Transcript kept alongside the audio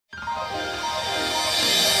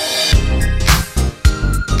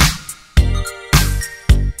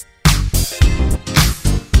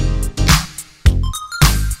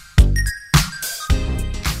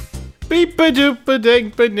I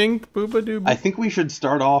think we should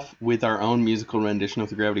start off with our own musical rendition of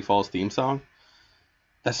the Gravity Falls theme song.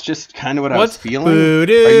 That's just kind of what I was feeling. Are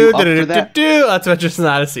you up for that? That's Adventures in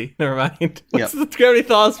Odyssey. Never mind. What's the Gravity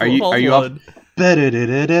Falls? Are you up? See,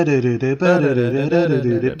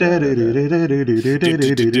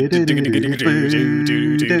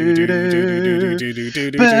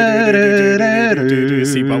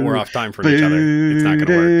 but we're off time from each other. It's not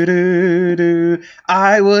gonna work.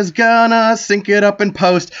 I was gonna sync it up in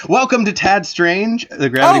post. Welcome to Tad Strange, the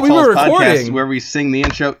Gravity Falls podcast, where we sing the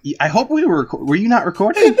intro. I hope we were. Were you not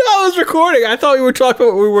recording? No, I was recording. I thought we were talking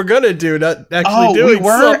about what we were gonna do, not actually doing we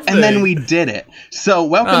were, something. and then we did it. So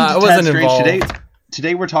welcome to Tad Strange.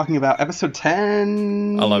 Today we're talking about episode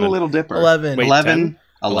 10, 11. Little Dipper. 11. Wait, 11.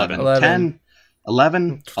 11. 10.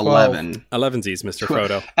 11. 11. 11's Mr.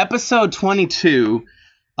 Frodo. Episode 22,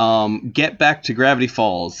 get back to Gravity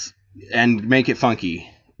Falls and make it funky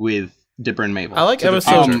with Dipper and Mabel. I like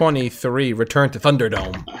episode 23, Return to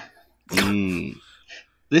Thunderdome.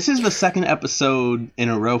 This is the second episode in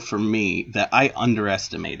a row for me that I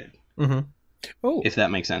underestimated. Mm-hmm. Oh, if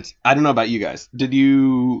that makes sense. I don't know about you guys. Did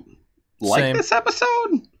you like this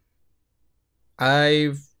episode?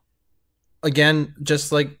 Again,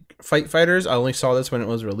 just like Fight Fighters, I only saw this when it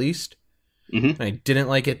was released. Mm-hmm. I didn't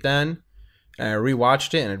like it then. I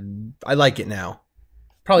rewatched it, and I like it now.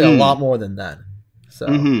 Probably a lot more than then. So,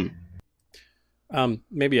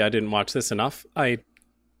 maybe I didn't watch this enough. I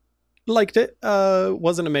liked it.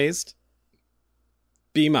 Wasn't amazed.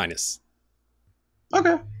 B-.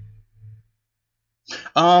 Okay.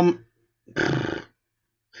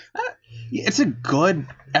 It's a good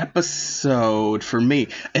episode for me.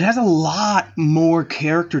 It has a lot more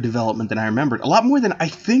character development than I remembered. A lot more than I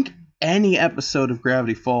think any episode of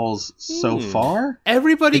Gravity Falls so far.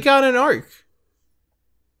 Everybody got an arc.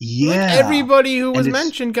 Yeah. Like everybody who was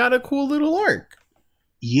mentioned got a cool little arc.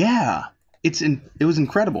 Yeah. It was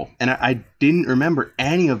incredible. And I didn't remember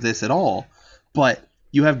any of this at all. But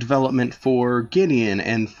you have development for Gideon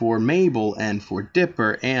and for Mabel and for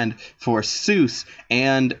Dipper and for Seuss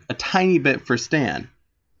and a tiny bit for Stan.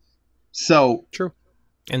 So true.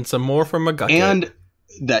 And some more for McGucket. And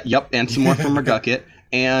some more for McGucket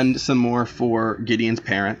and some more for Gideon's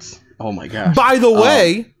parents. Oh my gosh. By the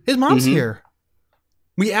way, his mom's here.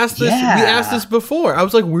 We asked this. Yeah. We asked this before. I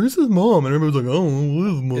was like, "Where's his mom?" And everybody was like, "Oh,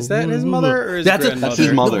 where's his mom?" Is that his mother or his grandmother? That's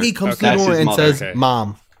his mother. He comes to the door and says,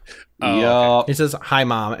 "Mom." Yup. He says, "Hi,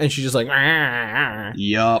 Mom," and she's just like,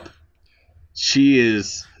 "Yup." She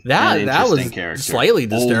is that was character. Slightly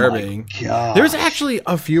disturbing. Oh my gosh. There's actually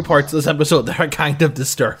a few parts of this episode that are kind of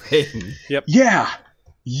disturbing. Yep.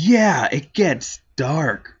 Yeah, it gets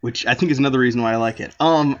dark, which I think is another reason why I like it.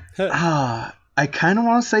 I kind of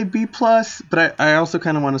want to say B+, but I also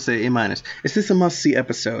kind of want to say A-. Is this a must-see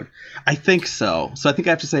episode? I think so. So I think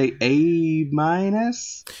I have to say A-.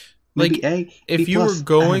 Maybe A. If you were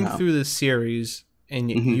going through the series and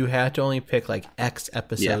you had to only pick like X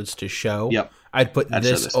episodes to show, I'd put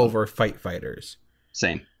this over Fight Fighters.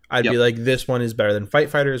 Same. I'd be like, this one is better than Fight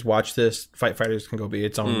Fighters. Watch this. Fight Fighters can go be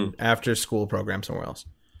its own after-school program somewhere else.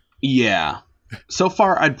 Yeah. So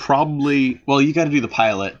far, I'd probably... Well, you got to do the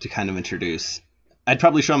pilot to kind of introduce... I'd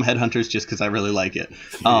probably show them Headhunters just because I really like it.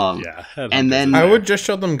 And then... I would just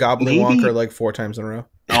show them Goblin Walker like 4 times in a row.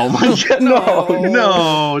 Oh my god,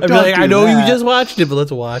 no. I'd be like, I know you just watched it, but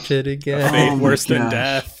let's watch it again. Fate worse than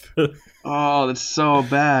death. Oh, that's so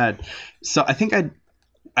bad. So I think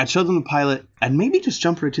I'd show them the pilot. I'd maybe just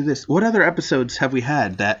jump right to this. What other episodes have we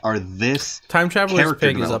had that are this Time Traveler's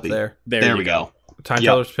Pig is up there. There we go. Time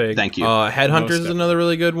Traveler's Pig. Thank you. Headhunters is another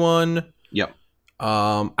really good one. Yep.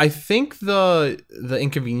 I think the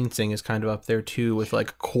Inconveniencing is kind of up there too with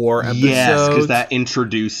like core episodes. Yes, because that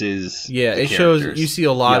introduces it shows you see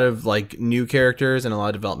a lot of like new characters and a lot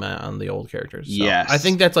of development on the old characters. So yes. I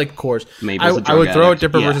think that's like cores. I would throw out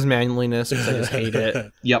Dipper versus Manliness because I just hate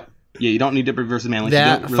it. Yep. Yeah, you don't need Dipper versus Manliness.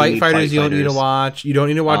 That Fight Fighters you don't need to watch. You don't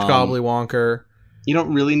need to watch Gobbly Wonker. You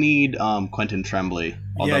don't really need Quentin Tremblay,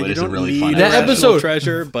 although it is a really fun that episode.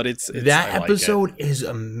 Treasure, but it's that episode is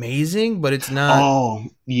amazing, but it's not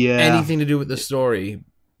anything to do with the story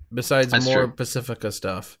besides more Pacifica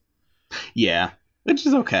stuff. Yeah, which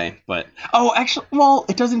is okay, but actually,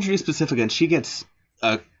 it does introduce Pacifica, and she gets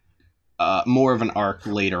more of an arc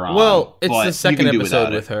later on. Well, it's the second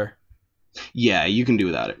episode with her. Yeah, you can do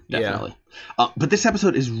without it, definitely. But this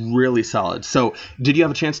episode is really solid. So, did you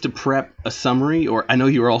have a chance to prep a summary? Or I know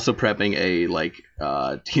you were also prepping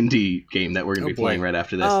a D&D game that we're going to be playing right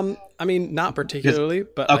after this. I mean, not particularly,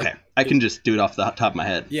 but okay, I can just do it off the top of my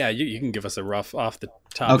head. Yeah, you can give us a rough off the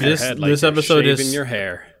top of your head, like this episode is in your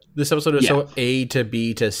hair. This episode is so A to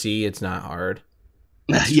B to C, it's not hard.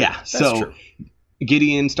 That's true.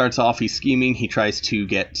 Gideon starts off, he's scheming, he tries to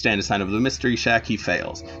get Stan to sign over the mystery shack, he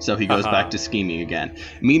fails. So he goes back to scheming again.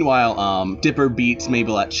 Meanwhile, Dipper beats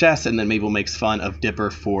Mabel at chess, and then Mabel makes fun of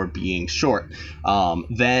Dipper for being short.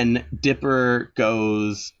 Then Dipper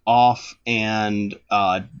goes off and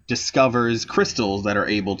discovers crystals that are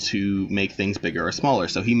able to make things bigger or smaller.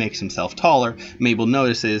 So he makes himself taller. Mabel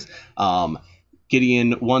notices.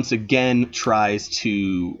 Gideon once again tries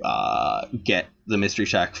to get the mystery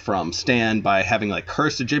shack from Stan by having like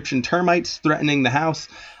cursed Egyptian termites threatening the house.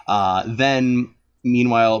 Then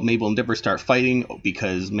meanwhile, Mabel and Dipper start fighting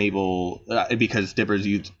because Dipper's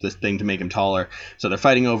used this thing to make him taller. So they're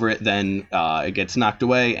fighting over it. Then it gets knocked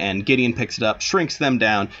away, and Gideon picks it up, shrinks them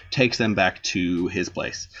down, takes them back to his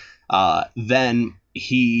place. Then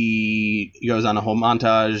he goes on a whole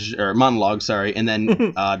monologue, and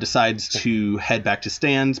then decides to head back to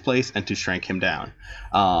Stan's place and to shrink him down.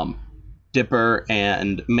 Dipper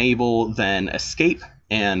and Mabel then escape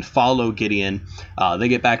and follow Gideon. They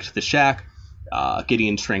get back to the shack.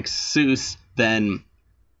 Gideon shrinks Seuss. Then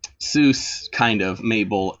Seuss,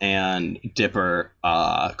 Mabel and Dipper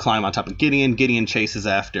climb on top of Gideon. Gideon chases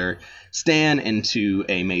after Stan into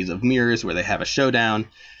a maze of mirrors where they have a showdown.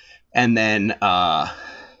 And then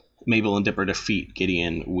Mabel and Dipper defeat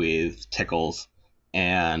Gideon with tickles,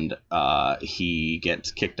 and he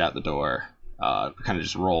gets kicked out the door, kind of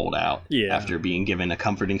just rolled out after being given a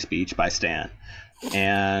comforting speech by Stan.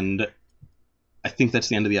 And I think that's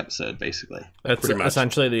the end of the episode, basically. That's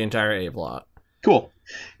essentially the entire A plot. Cool.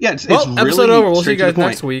 Yeah, it's episode really over. We'll see you guys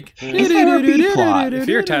next week. Is there a B plot? If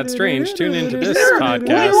you're Tad Strange, tune into this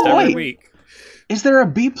podcast every week. Is there a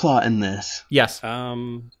B plot in this? Yes.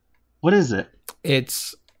 What is it?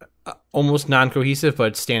 It's almost non-cohesive, but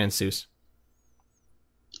it's Stan and Seuss.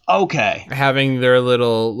 Okay. Having their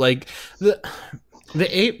little, like, the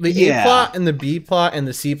A plot and the B plot and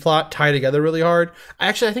the C plot tie together really hard.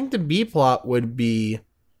 Actually, I think the B plot would be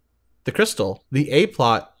the crystal. The A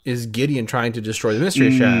plot is Gideon trying to destroy the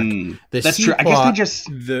mystery shack. That's true. I guess they just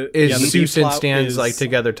is Seuss and Stan's like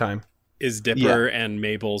together time. Is Dipper and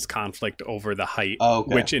Mabel's conflict over the height,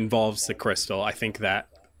 which involves the crystal. I think that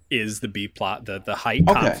is the B plot, the height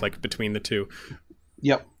conflict between the two.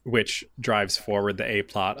 Yep. Which drives forward the A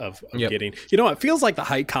plot of Gideon. You know, it feels like the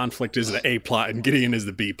height conflict is the A plot and Gideon is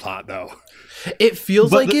the B plot, though. It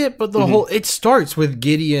feels like it, but the whole it starts with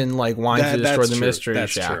Gideon like wanting to destroy the mystery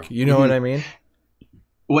shack. You know what I mean?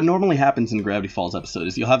 What normally happens in the Gravity Falls episode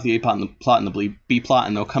is you'll have the A plot and the B plot,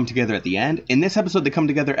 and they'll come together at the end. In this episode, they come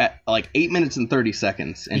together at like 8 minutes and 30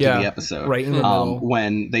 seconds into the episode, right in the middle,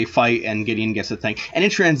 when they fight and Gideon gets the thing, and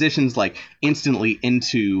it transitions like instantly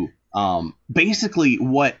into basically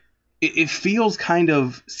what it feels kind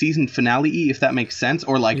of season finale-y, if that makes sense,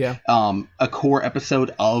 or like a core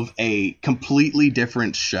episode of a completely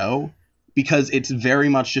different show. Because it's very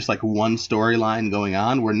much just like one storyline going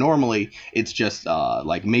on, where normally it's just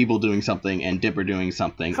like Mabel doing something and Dipper doing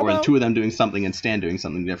something, or the two of them doing something and Stan doing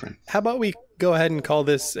something different. How about we go ahead and call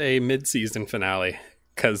this a mid-season finale?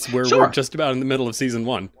 Because we're just about in the middle of season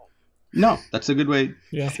 1. No, that's a good way.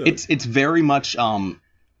 Yeah, it's very much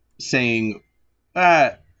saying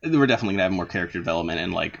we're definitely gonna have more character development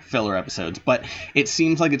and like filler episodes, but it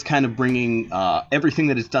seems like it's kind of bringing everything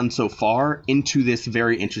that it's done so far into this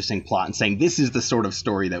very interesting plot and saying this is the sort of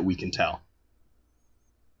story that we can tell.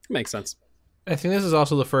 Makes sense. I think this is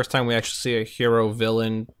also the first time we actually see a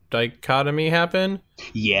hero-villain dichotomy happen.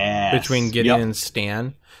 Yeah, between Gideon and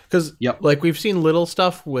Stan, because like we've seen little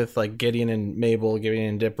stuff with like Gideon and Mabel, Gideon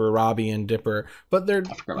and Dipper, Robbie and Dipper, but they're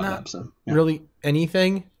not really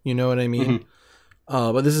anything. You know what I mean? Mm-hmm.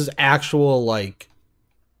 But this is actual, like,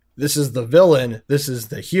 this is the villain, this is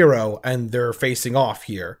the hero, and they're facing off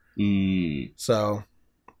here. So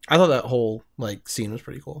I thought that whole like scene was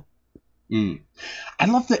pretty cool. I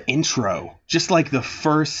love the intro, just like the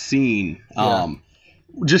first scene,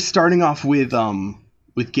 just starting off with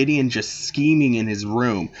Gideon just scheming in his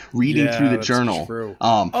room, reading through the journal.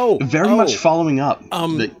 Very much following up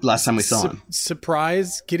the last time we saw him.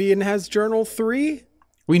 Surprise! Gideon has Journal 3.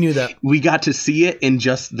 We knew that. We got to see it in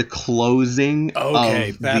just the closing of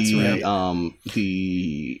the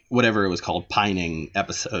whatever it was called, pining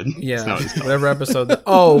episode. Yeah, whatever episode.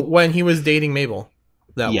 When he was dating Mabel.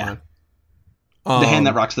 That one. The Hand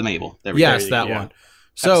That Rocks the Mabel. That one.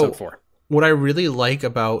 So episode 4. What I really like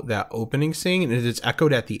about that opening scene is it's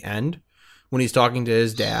echoed at the end when he's talking to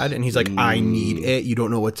his dad and he's like, I need it. You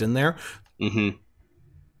don't know what's in there.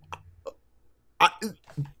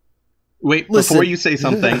 Wait, listen. Before you say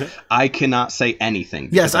something, I cannot say anything.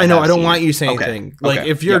 Yes, I know. I don't want you to say anything. Like,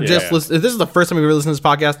 if you're listening, if this is the first time you've ever listened to this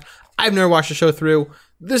podcast, I've never watched the show through.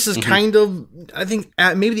 This is kind of, I think,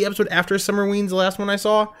 maybe the episode after Summerween's the last one I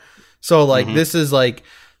saw. So, like, this is like,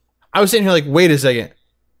 I was sitting here like, wait a second.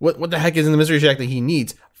 What the heck is in the Mystery Shack that he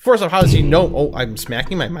needs? First off, how does he know? Oh, I'm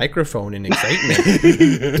smacking my microphone in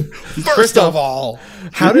excitement. First of all,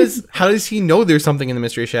 how does he know there's something in the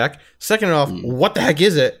Mystery Shack? Second off, what the heck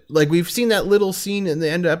is it? Like, we've seen that little scene in the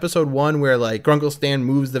end of episode 1 where, like, Grunkle Stan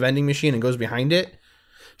moves the vending machine and goes behind it.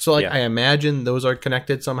 So, like, I imagine those are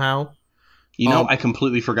connected somehow. You know, I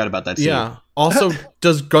completely forgot about that scene. Yeah. Also,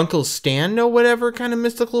 does Grunkle Stan know whatever kind of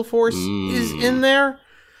mystical force is in there?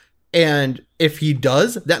 And if he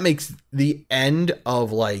does, that makes the end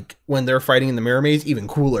of, like, when they're fighting in the mirror maze even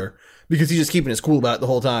cooler. Because he's just keeping his cool about it the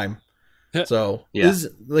whole time. So,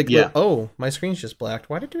 oh, my screen's just blacked.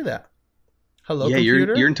 Why'd it do that? Hello,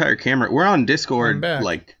 computer? your entire camera. We're on Discord,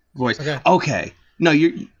 like, voice. Okay. No,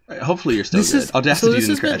 hopefully you're still good. Audacity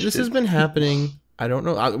didn't crash. This has been happening. I don't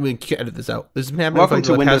know. We can edit this out. This has been happening. Welcome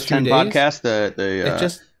to Windows 10 podcast, the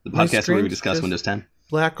podcast where we discuss Windows 10.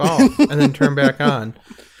 Black off and then turn back on.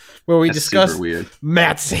 Where we discuss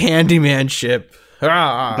Matt's handymanship. But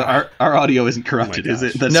our audio isn't corrupted, is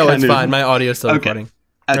it? No, it's fine. My audio is still recording.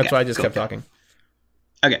 That's why I just kept talking.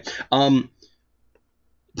 Okay.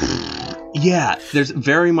 Yeah, there's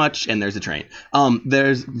very much, and there's a train.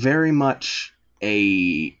 There's very much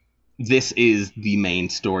this is the main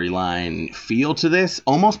storyline feel to this,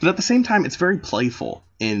 almost, but at the same time, it's very playful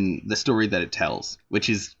in the story that it tells, which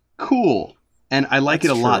is cool. And I like it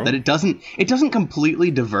a lot that it doesn't completely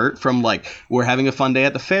divert from, like, we're having a fun day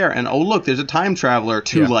at the fair and, oh, look, there's a time traveler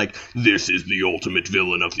to like, this is the ultimate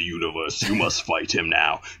villain of the universe. You must fight him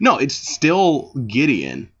now. No, it's still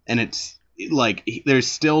Gideon. And it's like, there's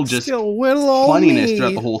still just funniness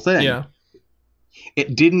throughout the whole thing. Yeah.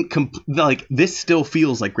 It didn't, this still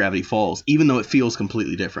feels like Gravity Falls, even though it feels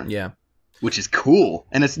completely different. Yeah. Which is cool.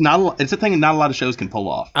 And it's a thing not a lot of shows can pull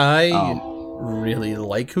off. Really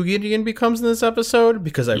like who Gideon becomes in this episode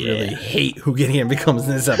because I really hate who Gideon becomes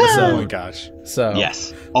in this episode. Oh my gosh. So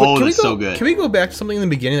yes. Oh, it's so good. Can we go back to something in the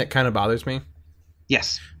beginning that kind of bothers me?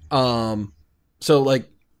 Yes. So, like,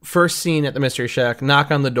 first scene at the Mystery Shack,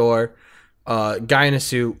 knock on the door, guy in a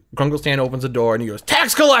suit, Grunkle Stan opens the door and he goes,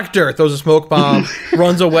 tax collector, throws a smoke bomb,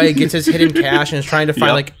 runs away, gets his hidden cash, and is trying to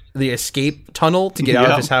find like the escape tunnel to get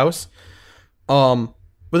out of his house.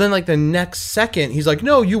 But then, like, the next second, he's like,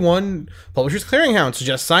 no, you won Publishers Clearinghouse, so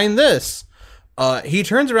just sign this. He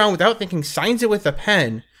turns around without thinking, signs it with a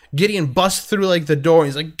pen. Gideon busts through, like, the door, and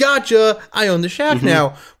he's like, gotcha, I own the shack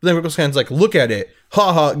now. But then Grunkle Stan's like, look at it.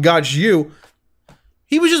 Ha, got you.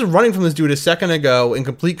 He was just running from this dude a second ago in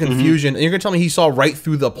complete confusion, and you're going to tell me he saw right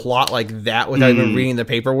through the plot like that without even reading the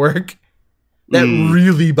paperwork? That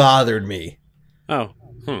really bothered me. Oh.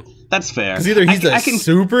 That's fair. Because either he's a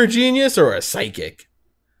super genius or a psychic.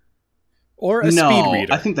 Or a speed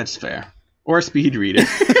reader. I think that's fair. Or a speed reader.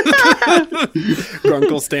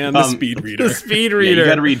 Grunkle Stan, the speed reader. The speed reader. Yeah, you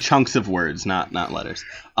got to read chunks of words, not letters.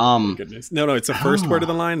 Goodness. No, it's the first word of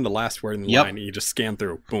the line, the last word in the line. And you just scan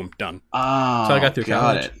through. Boom, done. Oh, so I got through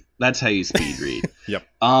college. It. That's how you speed read. Yep.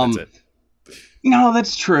 That's it. No,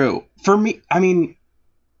 that's true. For me, I mean,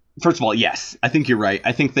 first of all, yes, I think you're right.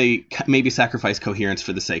 I think they maybe sacrificed coherence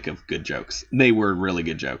for the sake of good jokes. They were really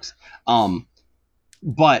good jokes.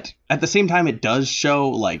 But at the same time, it does show,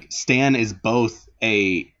 like, Stan is both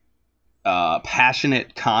a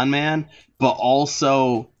passionate con man, but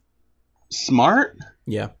also smart.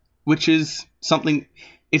 Yeah. Which is something...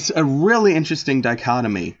 It's a really interesting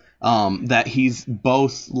dichotomy that he's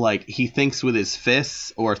both, like, he thinks with his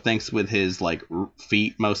fists or thinks with his, like,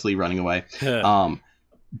 feet, mostly running away.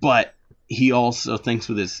 But he also thinks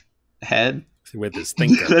with his head. With his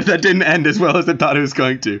thinker. That didn't end as well as I thought it was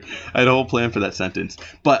going to. I had a whole plan for that sentence.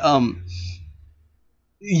 But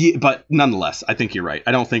but nonetheless, I think you're right.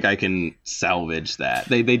 I don't think I can salvage that.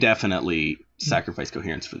 They definitely sacrifice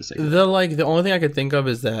coherence for the sake of it. The only thing I could think of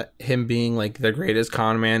is that him being like the greatest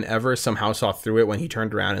con man ever somehow saw through it when he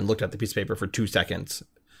turned around and looked at the piece of paper for 2 seconds.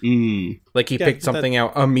 Like he picked something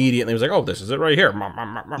out immediately. He was like, "Oh, this is it right here."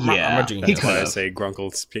 I'm a genius. That's why I say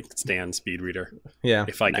Grunkle Stan speed reader. Yeah,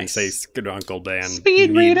 if I can say Grunkle Dan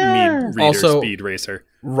speed reader. Also, speed racer.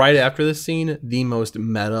 Right after this scene, the most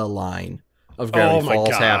meta line of Gravity Falls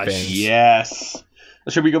happens. Yes.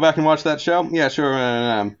 Should we go back and watch that show? Yeah, sure.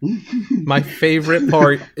 My favorite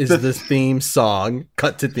part is this theme song.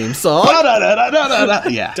 Cut to theme song.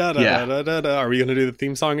 Yeah. Are we going to do the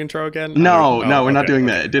theme song intro again? No, we're not doing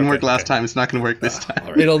that. It didn't work last time. It's not going to work this time.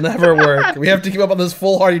 Right. It'll never work. We have to keep up on this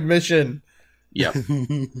foolhardy mission. Yep.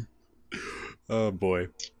 Oh boy.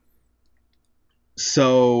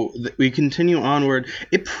 So we continue onward.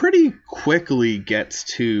 It pretty quickly gets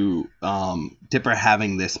to Dipper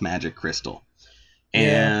having this magic crystal.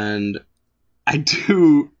 And I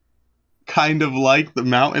do kind of like the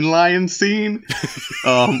mountain lion scene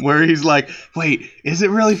where he's like, wait, is it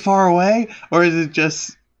really far away? Or is it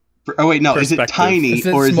just... Oh, wait, no. Is it tiny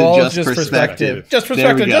or is it just perspective? Just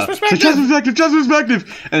perspective. Just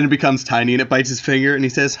perspective. And it becomes tiny and it bites his finger and he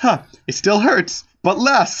says, it still hurts, but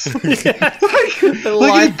less. like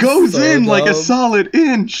it goes in like a solid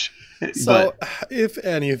inch. So if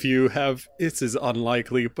any of you have... This is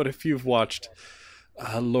unlikely, but if you've watched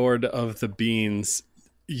Lord of the Beans...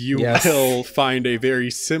 You will find a very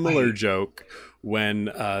similar joke when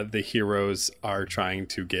the heroes are trying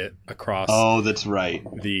to get across. Oh, that's right.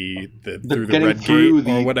 Through the red gate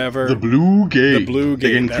or whatever. The blue gate. The blue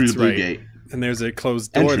gate. That's right. Gate. And there's a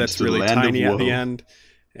closed door that's really tiny at the end,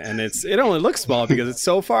 and it only looks small because it's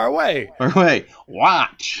so far away.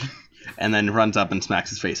 Watch. And then runs up and smacks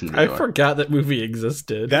his face into the door. I forgot that movie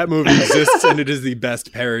existed. That movie exists, and it is the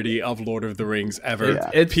best parody of Lord of the Rings ever. Yeah.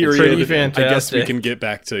 It's pretty fantastic. I guess we can get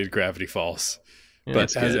back to Gravity Falls. Yeah,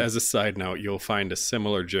 but as a side note, you'll find a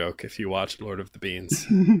similar joke if you watch Lord of the Beans.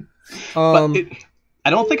 I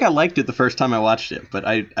don't think I liked it the first time I watched it, but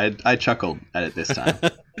I chuckled at it this time.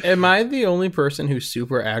 Am I the only person who's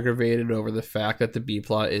super aggravated over the fact that the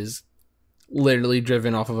B-plot is literally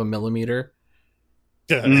driven off of a millimeter?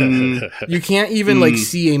 You can't even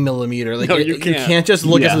see a millimeter. Like, no, you can't just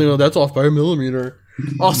look at something and go, that's off by a millimeter.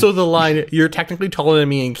 Also, the line, you're technically taller than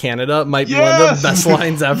me in Canada, might be one of the best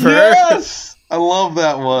lines ever. Yes! I love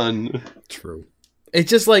that one. True. It's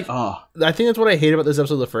just like, I think that's what I hate about this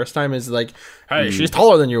episode the first time is like, hey, she's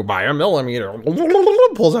taller than you by a millimeter.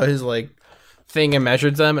 Pulls out his thing and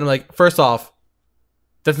measures them. And I'm like, first off,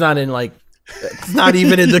 that's not in it's not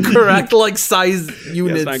even in the correct size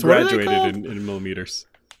units. Yes, I graduated in millimeters.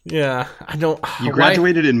 Yeah, I don't. You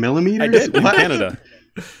graduated in millimeters? I did in Canada.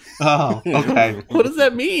 Oh, okay. What does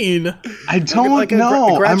that mean? I don't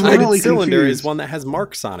know. A graduated really cylinder confused. is one that has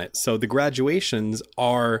marks on it. So the graduations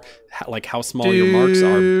are how small your marks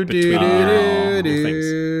are between things.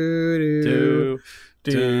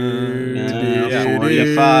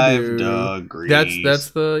 45 degrees. That's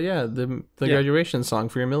the graduation song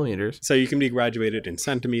for your millimeters. So you can be graduated in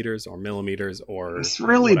centimeters or millimeters or it's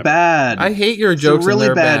really whatever. Bad. I hate your jokes. It's a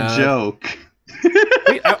really bad joke.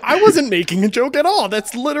 Wait, I wasn't making a joke at all.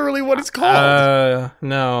 That's literally what it's called.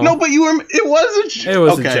 No, but you were. It was a joke. It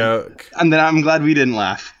was a joke. And then I'm glad we didn't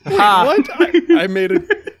laugh. Wait, what? I made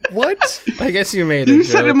it. What? I guess you made it. You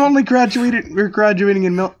said joke. I'm only graduating. We're graduating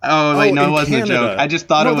in Oh wait, no, it wasn't Canada. A joke. I just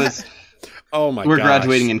thought it was. Oh my god. We're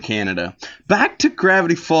graduating in Canada. Back to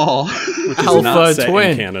Gravity Fall. Which is Alpha not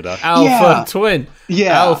Twin. In Canada. Alpha Twin.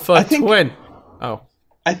 Yeah. Alpha Twin. Oh.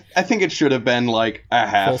 I think it should have been a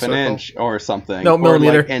half an inch or something. No,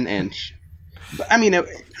 millimeter. Or an inch. But, I mean,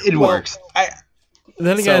 it works.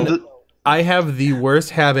 Then again, I have the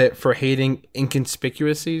worst habit for hating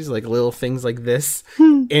inconspicuousies, little things like this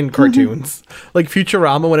in cartoons. Like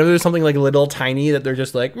Futurama, whenever there's something little tiny that they're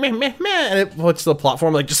just meh, meh, meh, and it puts the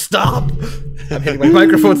platform just stop. I'm hitting my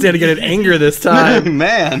microphone stand to get an anger this time.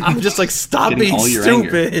 Man. I'm just stop being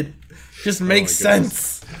stupid. Anger. Just make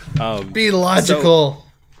sense. Be logical.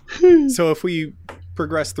 So if we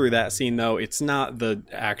progress through that scene, though, it's not the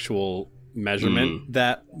actual measurement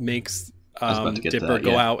that makes Dipper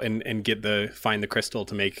go out and find the crystal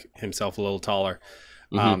to make himself a little taller.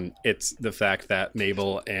 It's the fact that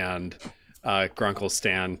Mabel and Grunkle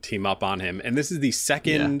Stan team up on him. And this is the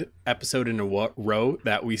second episode in a row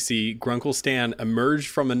that we see Grunkle Stan emerge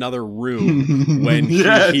from another room when he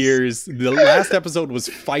hears... The last episode was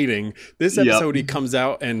fighting. This episode he comes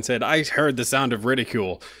out and said, I heard the sound of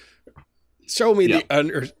ridicule. Show me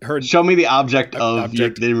show me the object of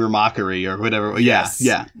your mockery or whatever. Yes.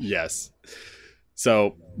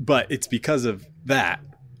 So, but it's because of that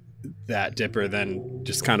Dipper then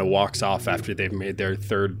just kind of walks off after they've made their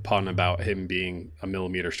third pun about him being a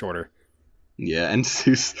millimeter shorter. Yeah, and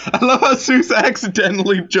Seuss. I love how Seuss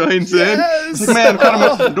accidentally joins in. It's man,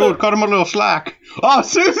 cut him a little slack. Oh,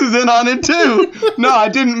 Seuss is in on it too. No, I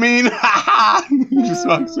didn't mean. He just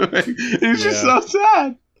walks away. He's just so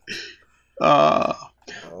sad.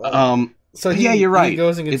 So you're right. He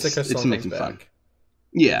goes and gets it's making back. Fun.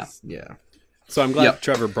 Yeah. So I'm glad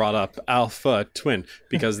Trevor brought up Alpha Twin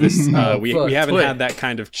because this we haven't had that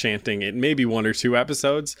kind of chanting in maybe one or two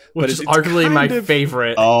episodes, which is arguably my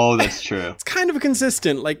favorite. Oh, that's true. It's kind of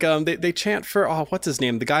consistent. They chant for what's his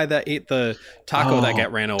name? The guy that ate the taco that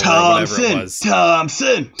got ran over, or whatever it was.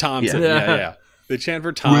 Thompson. Yeah. They chant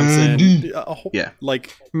for Thompson. Yeah.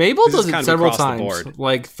 Like Mabel does it several times,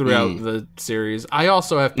 like throughout the series. I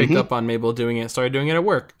also have picked up on Mabel doing it. Started doing it at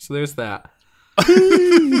work, so there's that.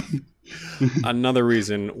 Another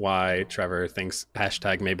reason why Trevor thinks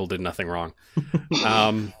 #Mabel did nothing wrong.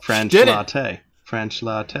 French latte. French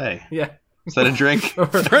latte. Yeah. Is that a drink?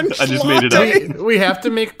 French I just made it up. We have to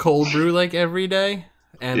make cold brew like every day,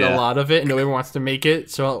 and a lot of it, and nobody wants to make it.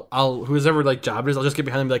 So I'll whoever like job it is, I'll just get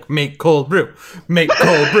behind them and be like, make cold brew, make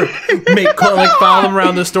cold brew, make cold. Like follow them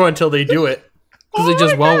around the store until they do it because they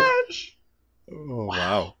just won't. Oh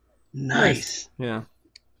wow, nice. Yeah,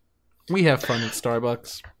 we have fun at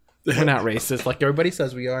Starbucks. We're not racist like everybody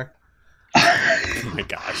says we are. Oh my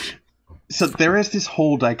gosh. So there is this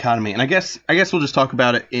whole dichotomy, and I guess we'll just talk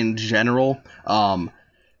about it in general.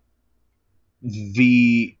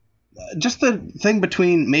 The thing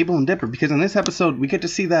between Mabel and Dipper, because in this episode we get to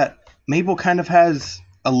see that Mabel kind of has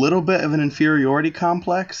a little bit of an inferiority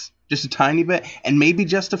complex, just a tiny bit, and maybe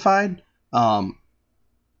justified.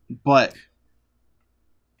 But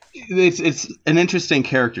it's an interesting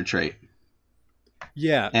character trait.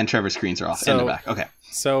 Yeah. And Trevor's screens are off in the back. Okay.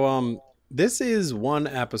 So this is one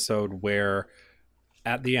episode where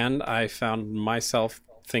at the end I found myself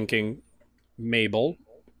thinking Mabel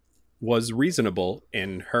was reasonable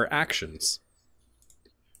in her actions.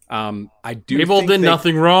 Mabel did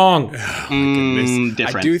nothing wrong. Oh my goodness.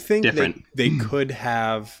 Different. I do think they could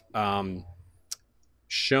have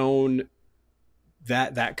shown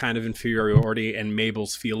that kind of inferiority and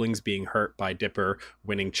Mabel's feelings being hurt by Dipper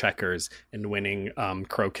winning checkers and winning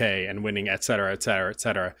croquet and winning et cetera, et cetera, et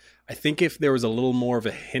cetera. I think if there was a little more of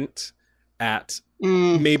a hint at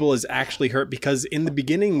Mabel is actually hurt, because in the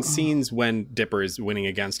beginning scenes when Dipper is winning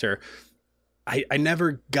against her, I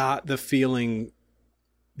never got the feeling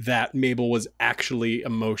that Mabel was actually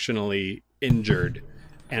emotionally injured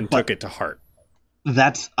and took it to heart.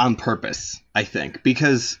 That's on purpose, I think,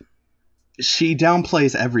 because she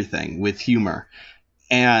downplays everything with humor.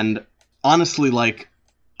 And honestly, like,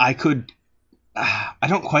 I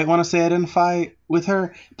don't quite want to say identify with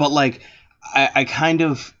her, but like, I kind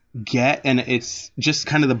of get, and it's just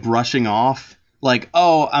kind of the brushing off. Like,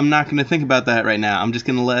 oh, I'm not going to think about that right now. I'm just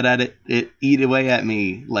going to let it eat away at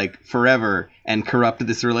me, like, forever and corrupt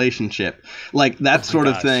this relationship. Like, that sort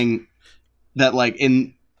of thing that, like,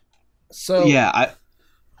 in... So... Yeah,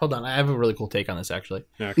 Hold on, I have a really cool take on this, actually.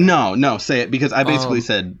 Okay. No, say it, because I basically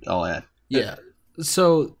said all that. Yeah,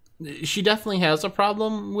 so she definitely has a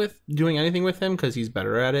problem with doing anything with him because he's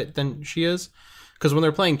better at it than she is. Because when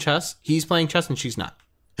they're playing chess, he's playing chess and she's not.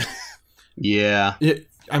 Yeah.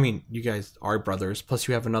 I mean, you guys are brothers, plus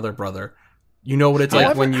you have another brother. You know what it's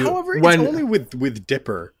like when you... However, it's only with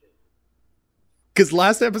Dipper. Because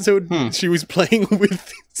last episode, she was playing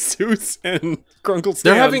with Zeus and Grunkle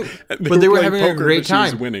Stan. They were having a great time.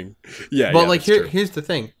 She was winning. Yeah, but like here's the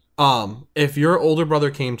thing. If your older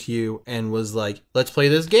brother came to you and was like, let's play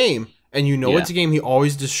this game, and you know it's a game he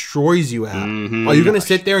always destroys you at, are you going to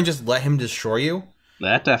sit there and just let him destroy you?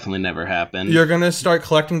 That definitely never happened. You're going to start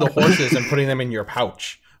collecting the horses and putting them in your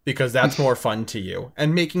pouch, because that's more fun to you.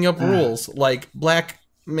 And making up rules like black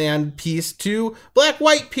man piece 2, black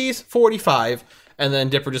white piece 45. And then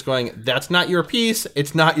Dipper just going, that's not your piece.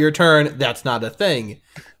 It's not your turn. That's not a thing.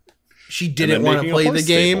 She didn't want to play the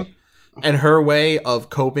game. Stable. And her way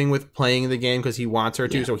of coping with playing the game because he wants her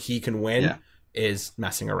to so he can win is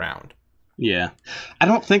messing around. Yeah. I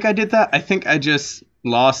don't think I did that. I think I just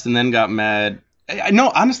lost and then got mad.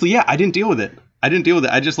 No, honestly, I didn't deal with it.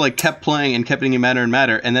 I just like kept playing and kept getting madder and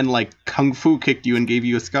madder. And then like Kung Fu kicked you and gave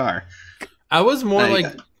you a scar. I was more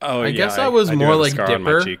I guess I was more like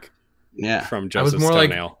Dipper. Yeah, from Joseph I was more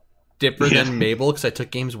Stonenail. Like Dipper than Mabel because I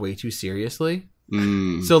took games way too seriously.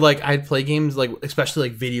 So like I'd play games like, especially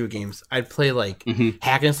like video games, I'd play like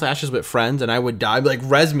hack and slashes with friends, and I would die. I'd be like,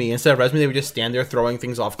 res me. Instead of res me, they would just stand there throwing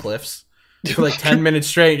things off cliffs for like 10 minutes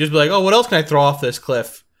straight. Just be like, oh, what else can I throw off this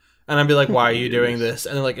cliff? And I'd be like, why are you doing this?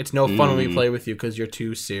 And they're like, it's no fun when we play with you because you're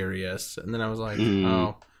too serious. And then I was like,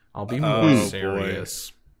 oh, I'll be more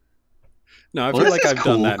serious. No, I feel like I've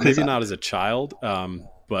done that. Maybe not as a child,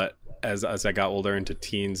 but as I got older into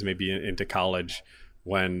teens, maybe into college,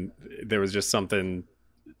 when there was just something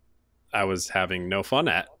I was having no fun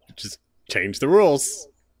at, just change the rules.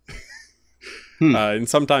 And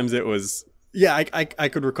sometimes it was, I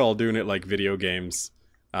could recall doing it like video games,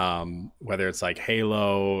 whether it's like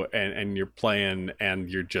Halo and you're playing and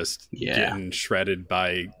you're just getting shredded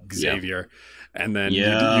by Xavier. And then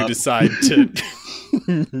you decide to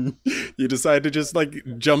just like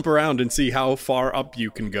jump around and see how far up you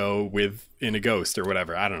can go in a ghost or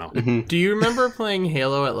whatever. I don't know. Do you remember playing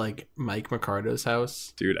Halo at like Mike Mercado's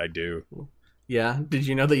house? Dude, I do. Yeah. Did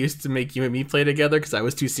you know they used to make you and me play together because I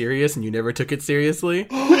was too serious and you never took it seriously?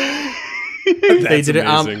 They did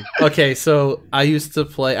it. Okay, so I used to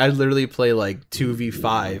play. I literally play like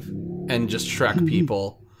 2v5 and just Shrek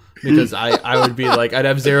people because I would be like, I'd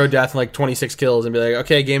have 0 death and like 26 kills and be like,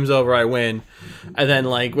 okay, game's over, I win. And then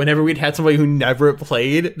like whenever we'd had somebody who never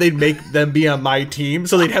played, they'd make them be on my team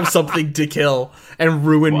so they'd have something to kill and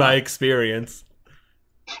ruin my experience.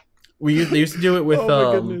 They used to do it with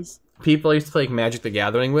people I used to play like Magic the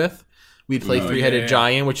Gathering with. We'd play Three-Headed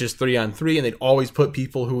Giant, which is 3-on-3, and they'd always put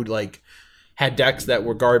people who like had decks that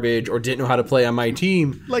were garbage or didn't know how to play on my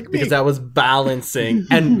team, like because that was balancing.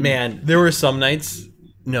 And man, there were some nights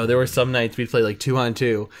we'd play like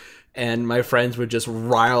 2-on-2, and my friends would just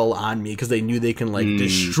rile on me because they knew they can like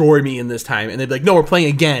destroy me in this time, and they'd be like, "No, we're playing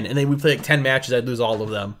again," and then we'd play like 10 matches, I'd lose all of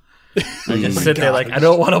them. I just sit there like, I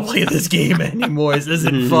don't want to play this game anymore. This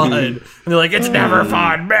isn't fun. And they're like, it's never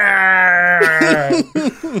fun.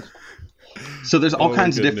 So there's all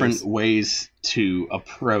kinds of different ways to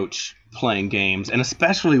approach playing games, and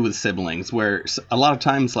especially with siblings, where a lot of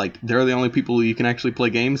times like they're the only people you can actually play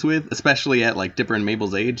games with, especially at like Dipper and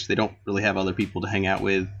Mabel's age. They don't really have other people to hang out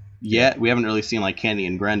with yet. We haven't really seen like Candy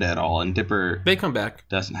and Grenda at all, and Dipper they come back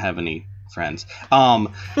doesn't have any friends. Oh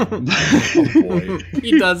boy.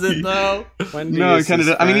 He doesn't though. No, he kind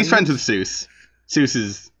of. I mean, he's friends with Seuss. Seuss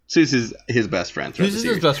is his best friend. Seuss is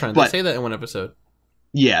his best friend. They say that in one episode.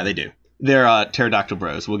 Yeah, they do. They're pterodactyl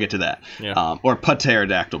bros. We'll get to that. Yeah. Or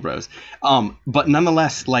pterodactyl bros. But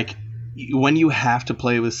nonetheless, like when you have to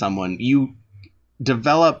play with someone, you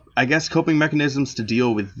develop, I guess, coping mechanisms to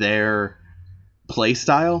deal with their play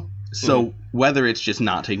style. So whether it's just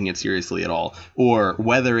not taking it seriously at all, or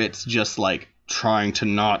whether it's just like trying to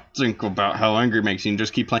not think about how angry makes you and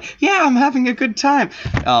just keep playing. Yeah, I'm having a good time.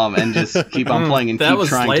 And just keep on playing and keep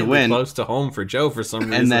trying to win. That was slightly close to home for Joe for some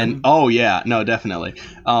reason. And then, definitely.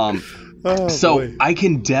 So I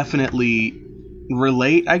can definitely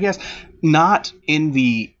relate, I guess, not in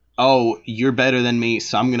the, you're better than me,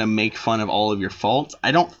 so I'm going to make fun of all of your faults.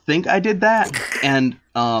 I don't think I did that. And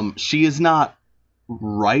she is not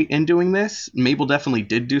right in doing this. Mabel definitely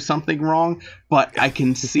did do something wrong, but I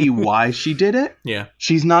can see why she did it. Yeah.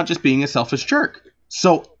 She's not just being a selfish jerk.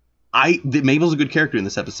 So Mabel's a good character in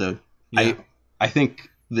this episode. Yeah. I think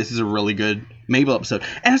this is a really good Mabel episode.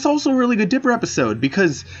 And it's also a really good Dipper episode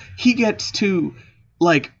because he gets to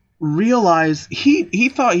like realize he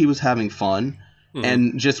thought he was having fun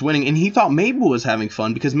and just winning, and he thought Mabel was having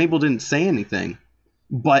fun because Mabel didn't say anything.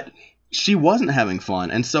 But she wasn't having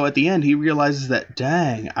fun. And so at the end, he realizes that,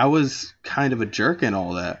 dang, I was kind of a jerk in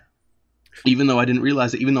all that. Even though I didn't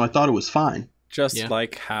realize it, even though I thought it was fine. Just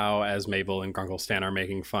like how, as Mabel and Grunkle Stan are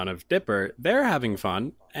making fun of Dipper, they're having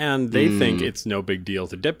fun. And they think it's no big deal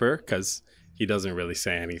to Dipper because he doesn't really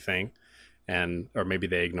say anything. Or maybe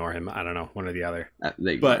they ignore him. I don't know, one or the other.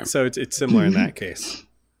 But so it's similar in that case.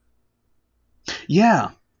 Yeah.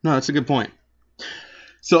 No, that's a good point.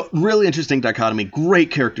 So, really interesting dichotomy.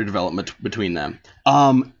 Great character development between them.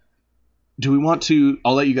 Do we want to...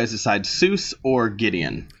 I'll let you guys decide. Seuss or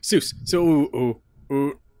Gideon? Seuss. So,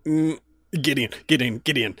 Gideon. What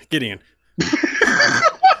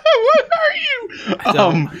are you?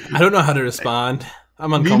 I don't know how to respond.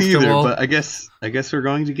 I'm uncomfortable. Me neither, but I guess we're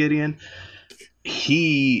going to Gideon.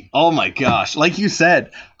 Oh my gosh. Like you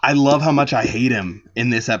said, I love how much I hate him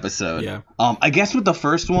in this episode. Yeah. I guess with the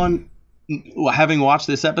first one, having watched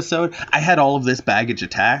this episode, I had all of this baggage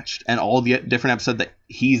attached and all the different episodes that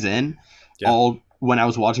he's in, all when I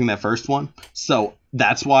was watching that first one. So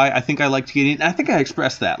that's why I think I liked Gideon. And I think I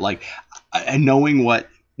expressed that, like, knowing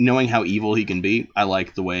how evil he can be. I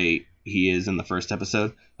like the way he is in the first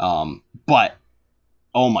episode. But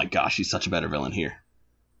oh my gosh, he's such a better villain here.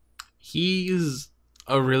 He's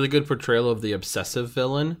a really good portrayal of the obsessive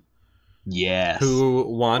villain. Yes. Who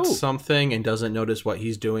wants something and doesn't notice what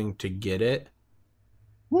he's doing to get it.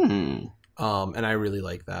 And I really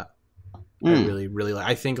like that. I really, really like.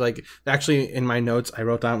 I think, like, actually in my notes I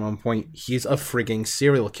wrote down at one point, he's a frigging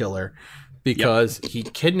serial killer because he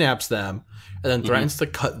kidnaps them and then threatens to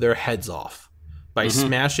cut their heads off by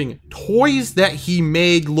smashing toys that he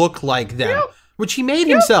made look like them, which he made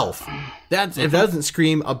himself. That's if that doesn't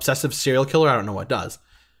scream obsessive serial killer, I don't know what does.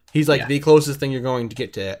 He's like the closest thing you're going to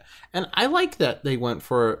get to it. And I like that they went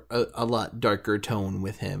for a lot darker tone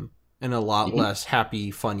with him and a lot less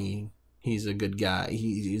happy, funny, he's a good guy.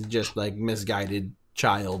 He's just like misguided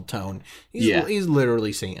child tone. He's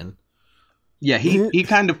literally Satan. Yeah, he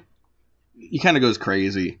kind of goes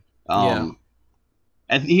crazy.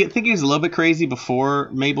 I think he was a little bit crazy before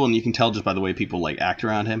Mabel, and you can tell just by the way people like act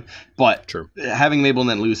around him. But having Mabel and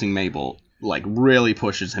then losing Mabel, like really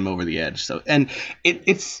pushes him over the edge. So, and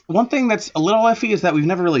it's one thing that's a little iffy is that we've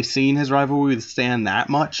never really seen his rivalry with Stan that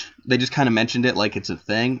much. They just kind of mentioned it like it's a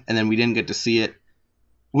thing, and then we didn't get to see it,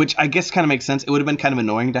 which I guess kind of makes sense. It would have been kind of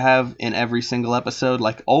annoying to have in every single episode,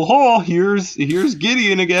 like, oh, here's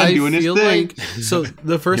Gideon again doing his thing. Like, so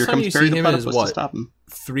the first time you see him is what?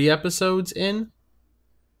 3 episodes in?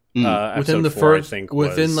 Within the first,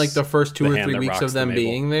 within like the first 2 or 3 weeks of them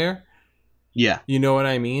being there. Yeah, you know what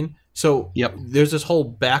I mean. So there's this whole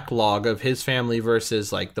backlog of his family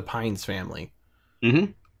versus like the Pines family,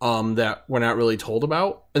 that we're not really told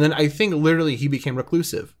about. And then I think literally he became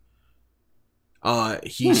reclusive.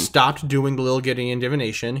 He stopped doing the Little Gideon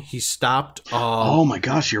divination. He stopped. Oh my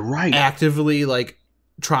gosh, you're right. Actively like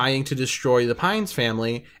trying to destroy the Pines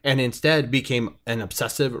family, and instead became an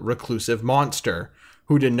obsessive, reclusive monster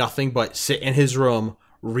who did nothing but sit in his room,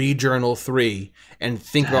 read Journal 3, and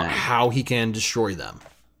think about how he can destroy them.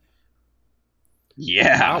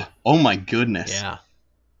 Yeah. Oh my goodness. Yeah.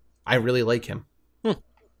 I really like him.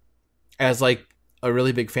 As like a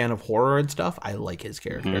really big fan of horror and stuff, I like his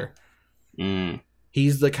character.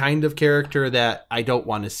 He's the kind of character that I don't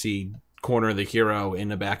want to see corner the hero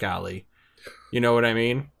in a back alley. You know what I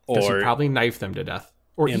mean? Because he'd probably knife them to death.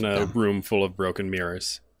 Or in a room full of broken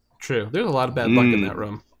mirrors. True. There's a lot of bad luck in that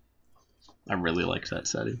room. I really like that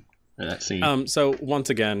setting. That scene. So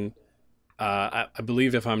once again, I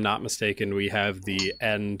believe if I'm not mistaken, we have the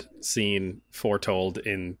end scene foretold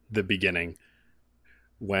in the beginning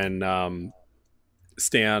when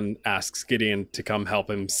Stan asks Gideon to come help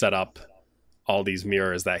him set up all these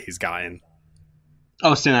mirrors that he's gotten.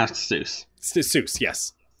 Oh, Stan asks Zeus. Zeus,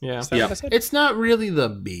 yes. Yeah. It's not really the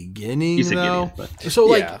beginning, though. Gideon, so,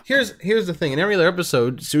 like, here's the thing. In every other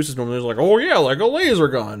episode, Zeus is normally like, oh, yeah, like a laser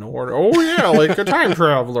gun. Or, oh, yeah, like a time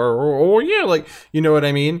traveler. Or, oh, yeah, like, you know what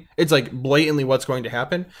I mean? It's, like, blatantly what's going to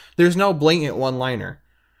happen. There's no blatant one-liner.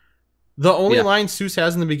 The only line Zeus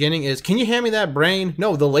has in the beginning is, can you hand me that brain?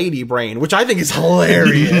 No, the lady brain, which I think is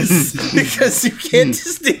hilarious. Because you can't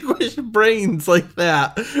distinguish brains like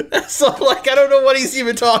that. So, like, I don't know what he's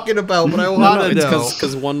even talking about, but I want to know. It's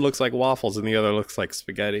because one looks like waffles and the other looks like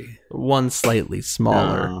spaghetti. One slightly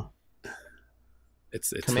smaller.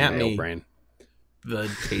 It's the male brain. The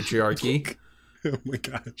patriarchy. Oh my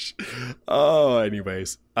gosh. Oh,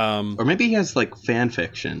 anyways. Or maybe he has, like, fan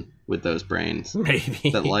fiction with those brains.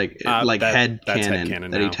 Maybe. That, like, head canon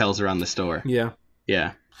that he tells around the store. Yeah.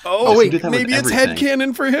 Yeah. Oh, wait, maybe it's head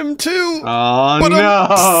canon for him, too. Oh,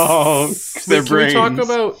 no. Can we talk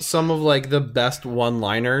about some of, like, the best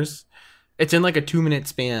one-liners? It's in, like, a 2-minute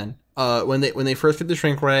span. When they first get the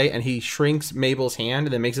shrink ray and he shrinks Mabel's hand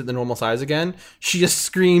and then makes it the normal size again, she just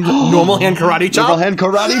screams normal hand karate chop. Normal hand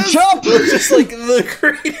karate chop. It's just like the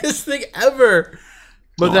greatest thing ever.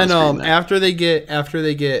 But then after they get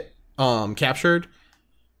captured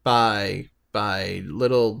by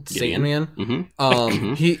little Satan Man,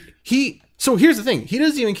 he so here's the thing, he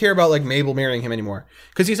doesn't even care about like Mabel marrying him anymore,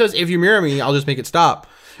 because he says, if you marry me, I'll just make it stop.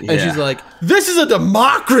 And she's like, this is a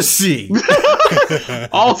democracy.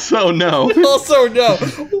 Also no.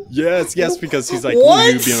 Yes, because he's like,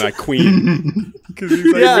 will you be my queen?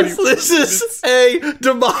 Like, this is a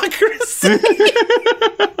democracy.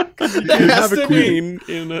 You have a queen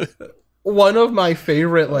in a... One of my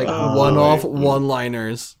favorite like one-off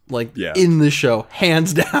one-liners in the show,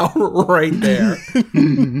 hands down, right there.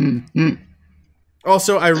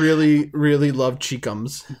 Also, I really, really love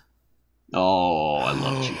Cheekums. Oh, I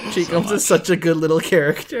love Cheekums. Cheekums is such a good little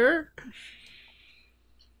character.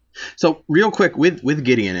 So, real quick, with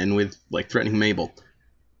Gideon and with like threatening Mabel,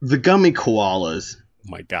 the gummy koalas. Oh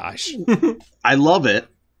my gosh. I love it.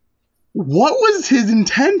 What was his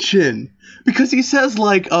intention? Because he says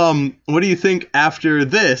like, what do you think after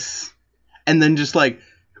this? And then just like,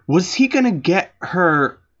 was he gonna get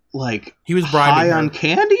her like he was bribing high her on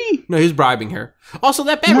candy? No, he was bribing her. Also,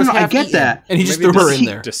 that bag was half I get eaten, that, and he just threw her in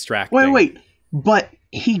there. Distracting. Wait, but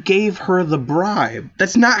he gave her the bribe.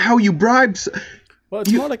 That's not how you bribe. Well,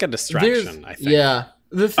 it's more like a distraction, I think. Yeah.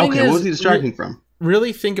 The thing is, what was he distracting from?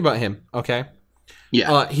 Really think about him, okay?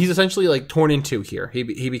 Yeah. He's essentially like torn in two here.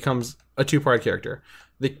 He becomes a two-part character.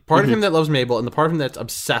 The part of him that loves Mabel and the part of him that's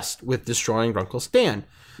obsessed with destroying Uncle Stan.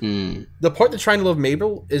 The part that's trying to love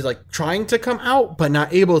Mabel is like trying to come out, but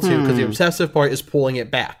not able to, because the obsessive part is pulling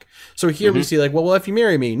it back. So here we see like, well, if you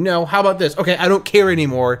marry me, no, how about this? Okay, I don't care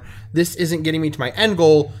anymore. This isn't getting me to my end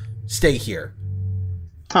goal. Stay here.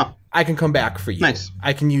 Huh. I can come back for you. Nice.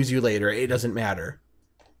 I can use you later. It doesn't matter.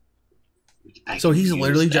 So he's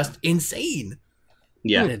literally just insane.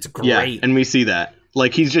 Yeah. And it's great. Yeah, and we see that.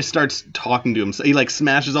 Like, he just starts talking to himself. He, like,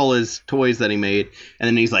 smashes all his toys that he made, and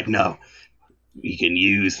then he's like, no, We can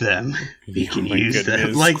use them. We can use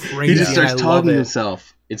them. Like he just starts talking to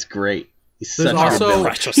himself. It's great. He's such a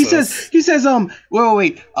good He says,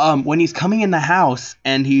 wait. When he's coming in the house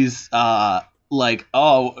and he's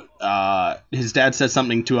his dad says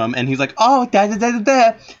something to him and he's like, oh,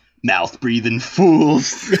 da. Mouth breathing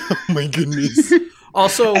fools. Oh my goodness.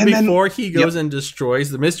 Also, before he goes and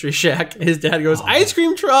destroys the Mystery Shack, his dad goes, ice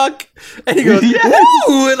cream truck! And he goes,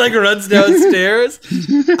 woo! And like runs downstairs.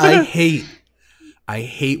 I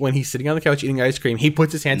hate when he's sitting on the couch eating ice cream. He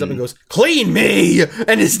puts his hands up and goes, clean me!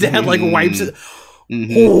 And his dad like wipes it.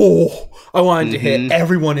 Oh, I wanted to hit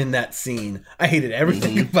everyone in that scene. I hated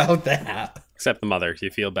everything about that. Except the mother.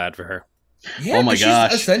 You feel bad for her. Yeah, oh my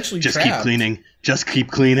gosh. Essentially just trapped. Keep cleaning. Just keep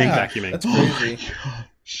cleaning. Yeah, vacuuming. That's crazy. Oh my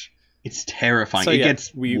gosh. It's terrifying. So, it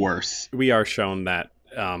gets worse. We are shown that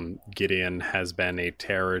Gideon has been a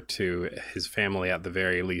terror to his family at the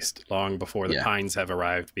very least long before the Pines have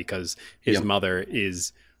arrived because his mother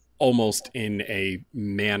is almost in a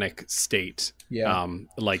manic state. Yeah.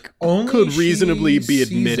 Could reasonably be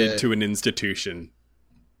admitted to an institution.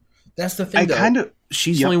 That's the thing,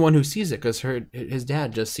 she's the only one who sees it because his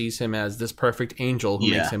dad just sees him as this perfect angel who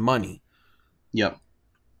makes him money. Yep.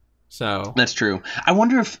 So that's true. I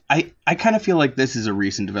wonder if I kind of feel like this is a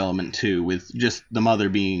recent development too, with just the mother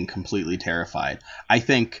being completely terrified. I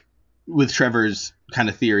think with Trevor's kind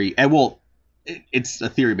of theory, it's a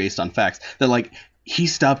theory based on facts that like he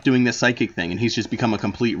stopped doing this psychic thing and he's just become a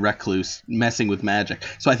complete recluse, messing with magic.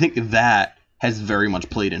 So I think that has very much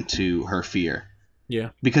played into her fear.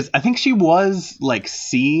 Yeah, because I think she was like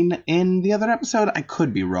seen in the other episode. I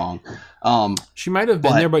could be wrong. She might have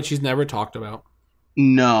been there, but she's never talked about.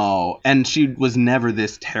 No, and she was never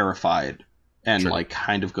this terrified and like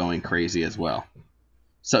kind of going crazy as well.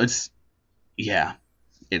 So it's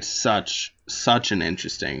such an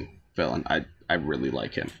interesting villain. I really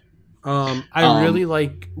like him. I really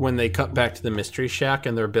like when they cut back to the Mystery Shack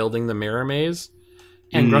and they're building the mirror maze,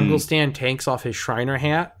 and Grunkle Stan takes off his Shriner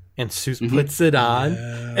hat. And Soos puts it on,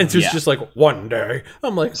 and Soos just like, one day.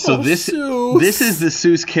 I'm like, this is the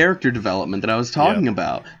Soos character development that I was talking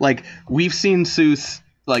about. Like, we've seen Soos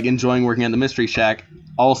like enjoying working at the Mystery Shack.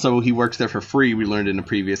 Also, he works there for free. We learned in a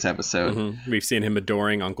previous episode. Mm-hmm. We've seen him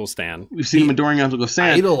adoring Uncle Stan.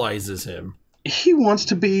 Idolizes him. He wants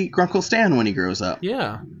to be Grunkle Stan when he grows up.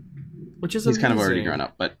 Yeah, which is he's kind of already grown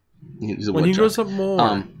up, but he's a when he grows up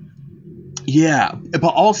more. Yeah,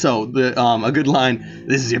 but also a good line.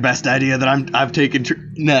 This is your best idea that I've taken.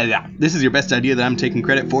 This is your best idea that I'm taking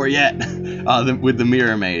credit for yet. With the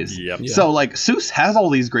mirror maze. Yep. Yeah. So like Soos has all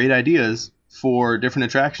these great ideas for different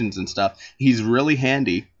attractions and stuff. He's really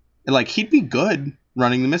handy. Like he'd be good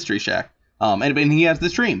running the Mystery Shack. And he has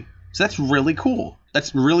this dream. So that's really cool.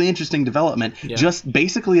 That's really interesting development. Yeah. Just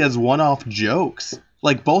basically as one-off jokes.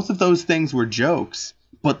 Like both of those things were jokes.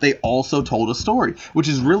 But they also told a story, which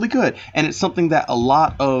is really good. And it's something that a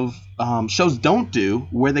lot of shows don't do,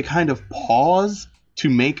 where they kind of pause to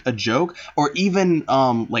make a joke, or even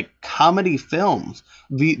like comedy films.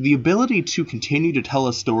 The ability to continue to tell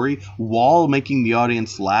a story while making the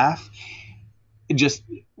audience laugh, just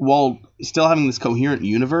while still having this coherent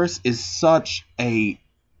universe, is such a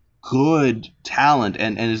good talent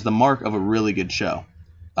and is the mark of a really good show.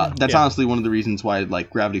 That's honestly one of the reasons why like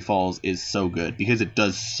Gravity Falls is so good, because it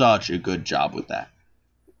does such a good job with that.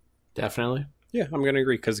 Definitely. Yeah, I'm going to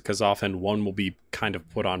agree because often one will be kind of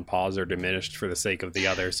put on pause or diminished for the sake of the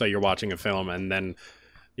other. So you're watching a film and then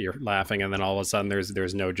you're laughing and then all of a sudden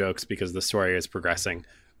there's no jokes because the story is progressing,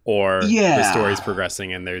 or the story is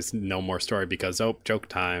progressing and there's no more story because joke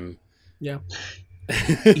time. Yeah.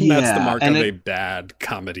 That's the mark of a bad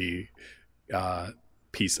comedy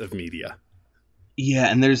piece of media.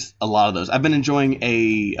 Yeah, and there's a lot of those. I've been enjoying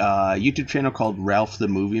a YouTube channel called Ralph the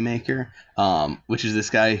Movie Maker, which is this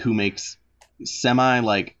guy who makes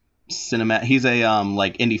cinema. He's a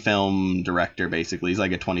like indie film director, basically. He's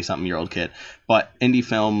like a 20-something-year-old kid, but indie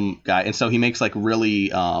film guy. And so he makes like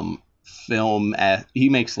really he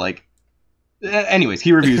makes like anyways,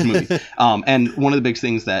 he reviews movies. And one of the big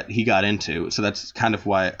things that he got into, so that's kind of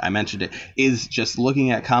why I mentioned it, is just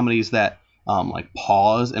looking at comedies that like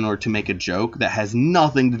pause in order to make a joke that has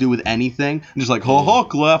nothing to do with anything. Just like, ha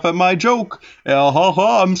ha, laugh at my joke. Ha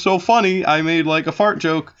ha, I'm so funny. I made like a fart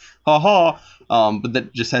joke. Ha ha. But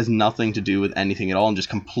that just has nothing to do with anything at all and just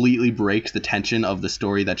completely breaks the tension of the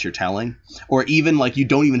story that you're telling. Or even like you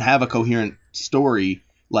don't even have a coherent story.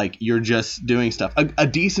 Like you're just doing stuff. A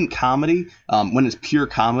decent comedy, when it's pure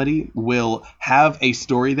comedy, will have a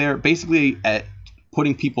story there. Basically at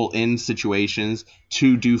putting people in situations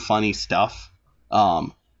to do funny stuff,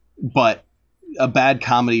 but a bad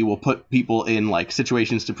comedy will put people in like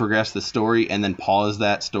situations to progress the story and then pause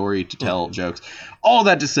that story to tell jokes. All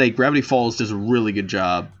that to say, Gravity Falls does a really good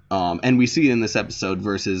job. And we see it in this episode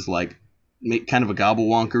versus like kind of a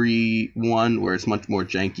gobblewonkery one where it's much more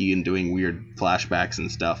janky and doing weird flashbacks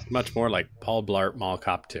and stuff. Much more like Paul Blart Mall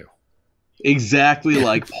Cop 2. Exactly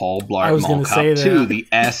like Paul Blart Mall Cop 2, the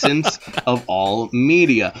essence of all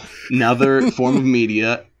media. Another form of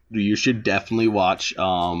media you should definitely watch.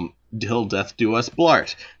 Till Death Do Us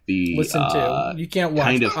Blart. Listen to. You can't watch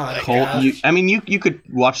kind of cult. You could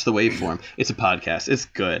watch the waveform. It's a podcast. It's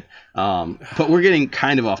good. But we're getting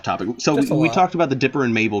kind of off topic. So we talked about the Dipper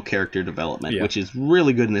and Mabel character development, which is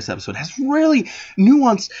really good in this episode. It has really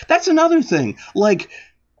nuanced. That's another thing. Like,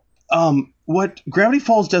 what Gravity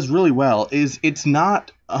Falls does really well is it's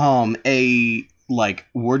not a like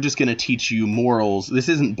we're just gonna teach you morals. This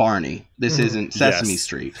isn't Barney. This isn't Sesame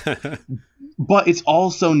Street. But it's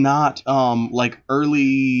also not like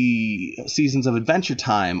early seasons of Adventure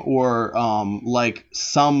Time or like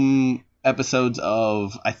some episodes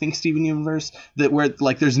of I think Steven Universe that where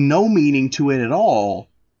like there's no meaning to it at all.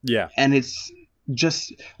 Yeah. And it's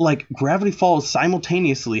just like Gravity Falls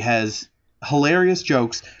simultaneously has hilarious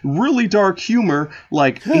jokes, really dark humor,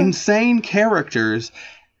 like insane characters,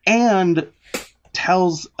 and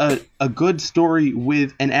tells a good story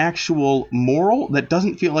with an actual moral that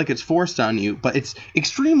doesn't feel like it's forced on you, but it's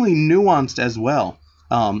extremely nuanced as well,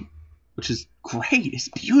 which is great. It's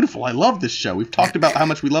beautiful. I love this show. We've talked about how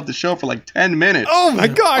much we love the show for like 10 minutes. Oh my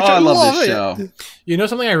gosh, I love this show. You know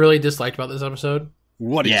something I really disliked about this episode?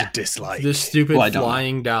 What did you dislike? The stupid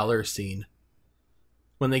flying dollar scene.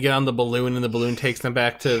 When they get on the balloon and the balloon takes them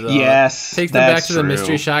back to the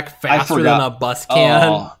mystery shack faster than a bus can.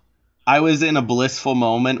 Oh. I was in a blissful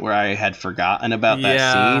moment where I had forgotten about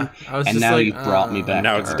that scene, and now you brought me back.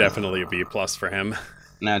 Now it's definitely a B+ for him.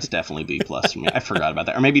 Now it's definitely B+ for me. I forgot about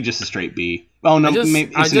that, or maybe just a straight B. Oh no,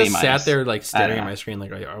 I just sat there like staring at my screen,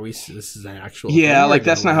 like, are we? This is an actual. Yeah, like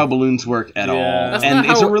that's not how balloons work at all, and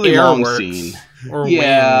it's a really long scene.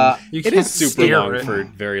 It is super long for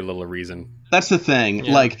very little reason. That's the thing.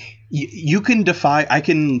 Yeah. Like you can I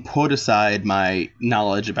can put aside my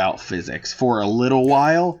knowledge about physics for a little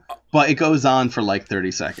while. But it goes on for like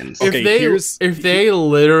 30 seconds. If they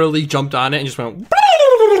literally jumped on it and just went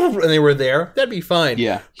and they were there, that'd be fine.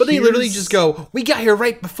 Yeah. But they literally just go, we got here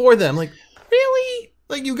right before them. Like, really?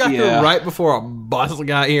 Like you got here right before a bus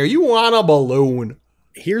got here. You want a balloon.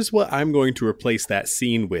 Here's what I'm going to replace that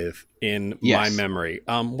scene with in my memory.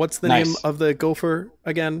 What's the name of the gopher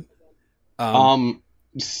again?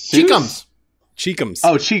 Cheekums. Cheekums.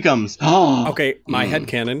 Oh, Cheekums. Oh. Okay, my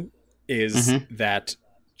headcanon is that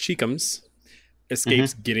Cheekums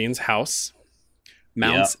escapes Gideon's house,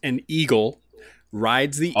 mounts an eagle,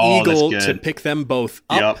 rides the eagle to pick them both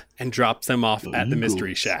up, and drops them off at the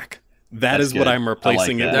mystery shack. That's is what I'm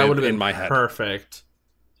replacing it with in my head. Perfect.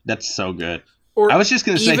 That's so good. I was just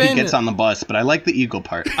going to say he gets on the bus, but I like the eagle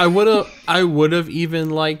part. I would have even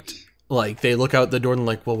liked, like, they look out the door and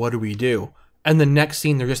like, well, what do we do? And the next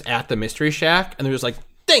scene, they're just at the mystery shack, and they're just like,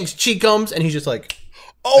 thanks, Cheekums, and he's just like,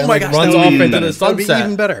 oh my gosh, runs off into the sunset. That'd be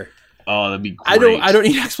even better. Oh, that'd be great. I don't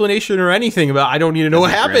need explanation or anything about. I don't need to know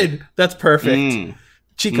what happened. Great. That's perfect.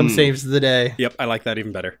 Cheekums saves the day. Yep, I like that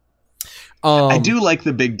even better. I do like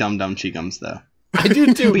the big dum Cheekums though. I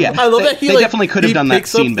do too. I love that they definitely could have done that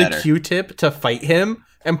scene better. He picks up the Q-tip to fight him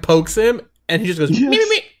and pokes him, and he just goes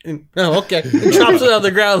me. And, okay, and chops it on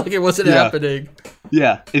the ground like it wasn't happening.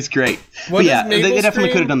 Yeah, it's great. But they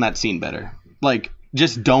definitely could have done that scene better. Like,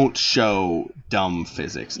 just don't show dumb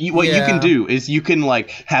physics. What you can do is you can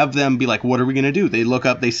like have them be like, what are we gonna do? They look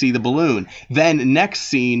up, they see the balloon. Then next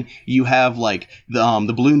scene you have like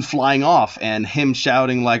the balloon flying off and him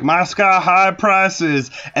shouting like Moscow high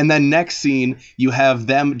prices, and then next scene you have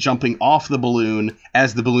them jumping off the balloon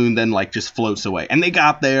as the balloon then like just floats away, and they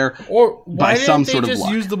got there by some sort of luck. Why didn't they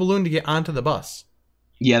just use the balloon to get onto the bus?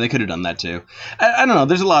 Yeah, they could have done that too. I don't know.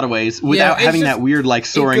 There's a lot of ways without having that weird like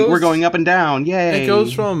soaring. We're going up and down. Yay! It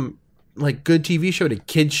goes from like good TV show to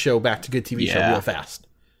kids show back to good TV show real fast.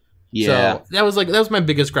 Yeah. So that was my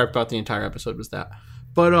biggest gripe about the entire episode was that.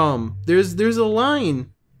 But there's a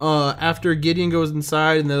line after Gideon goes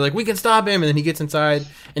inside and they're like, we can stop him, and then he gets inside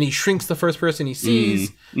and he shrinks the first person he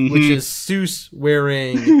sees, which is Seuss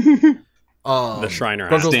wearing the Shriner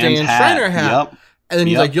hat. Yep. And then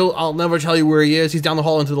he's like, I'll never tell you where he is. He's down the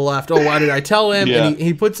hall and to the left. Oh, why did I tell him? And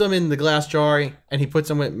he puts him in the glass jar, and he puts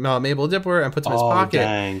him with Mabel Dipper and puts him in his pocket.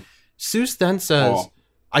 Dang. Seuss then says,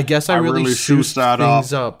 I guess I really Seussed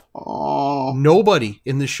things up. Oh. Nobody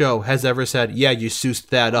in the show has ever said, yeah, you Seussed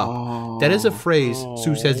that up. That is a phrase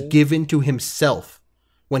Seuss has given to himself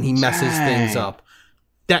when he messes things up.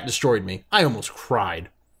 That destroyed me. I almost cried.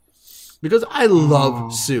 Because I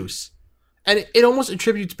love Soos. And it almost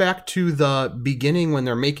attributes back to the beginning when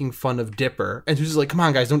they're making fun of Dipper. And Soos is like, come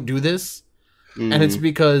on, guys, don't do this. And it's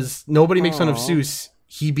because nobody makes fun of Soos.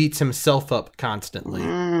 He beats himself up constantly.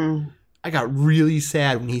 I got really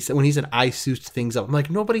sad when he said I Soosed things up. I'm like,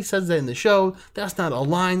 nobody says that in the show. That's not a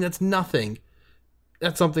line. That's nothing.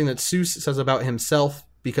 That's something that Soos says about himself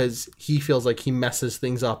because he feels like he messes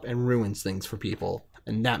things up and ruins things for people.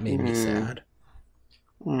 And that made me sad.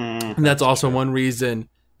 And that's also one reason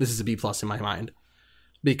this is a B+ in my mind.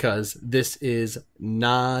 Because this is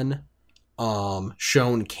non-shown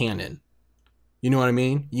canon. You know what I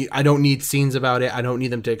mean? I don't need scenes about it. I don't need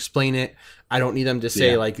them to explain it. I don't need them to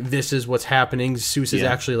say, like, this is what's happening. Soos is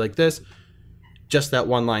actually like this. Just that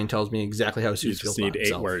one line tells me exactly how Soos feels about himself. You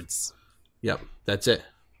just need 8 words. Yep, that's it.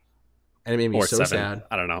 And it made me so 7. Sad.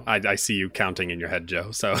 I don't know. I see you counting in your head, Joe.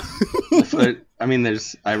 So, I mean,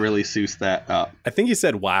 I really Soosed that up. I think he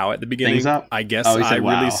said "wow" at the beginning. I guess I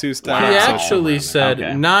really Soosed that. He actually said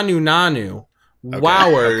 "nanu nanu,"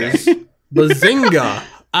 wowers, bazinga.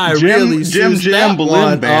 Really Jim Jam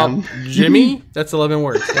Balloon Bam. Jimmy? That's 11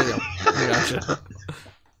 words. There you go. I gotcha.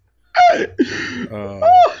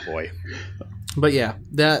 Oh boy. But yeah,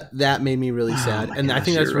 that made me really sad. And I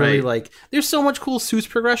think that's really like there's so much cool Soos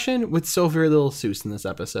progression with so very little Soos in this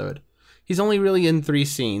episode. He's only really in 3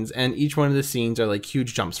 scenes, and each one of the scenes are like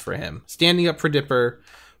huge jumps for him. Standing up for Dipper,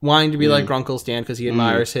 wanting to be like Grunkle Stan because he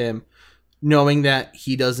admires him. Knowing that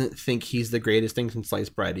he doesn't think he's the greatest thing since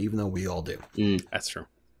sliced bread, even though we all do. That's true.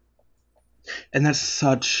 And that's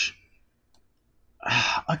such...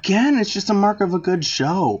 Again, it's just a mark of a good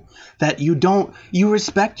show. That you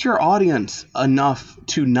respect your audience enough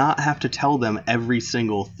to not have to tell them every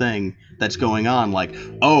single thing that's going on. Like,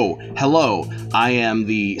 oh, hello, I am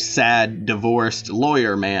the sad, divorced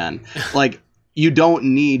lawyer man. Like... You don't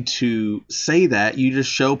need to say that. You just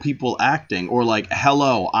show people acting. Or like,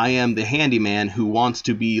 hello, I am the handyman who wants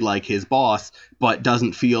to be like his boss, but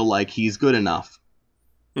doesn't feel like he's good enough.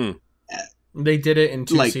 They did it in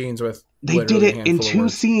 2 scenes with... They did it in 2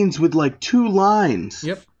 scenes with like 2 lines.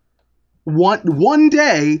 Yep. One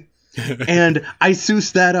day, and I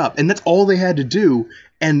Soosed that up. And that's all they had to do.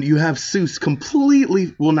 And you have Soos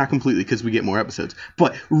completely, well, not completely because we get more episodes,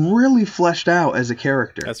 but really fleshed out as a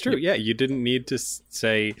character. That's true. Yeah, you didn't need to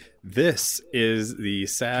say, this is the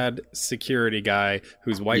sad security guy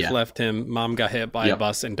whose wife left him, mom got hit by a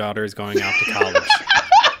bus, and daughter is going off to college.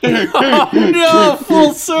 No,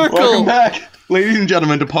 full circle. Welcome back, ladies and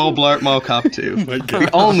gentlemen, to Paul Blart Mall Cop 2. The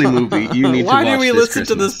only movie you need to watch. Why do we listen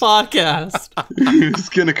to this podcast? It's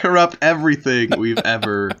gonna corrupt everything we've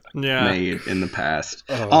ever made in the past.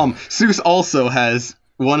 Soos also has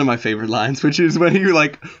one of my favorite lines, which is when he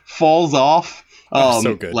like falls off.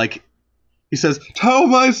 So good. Like he says, "Tell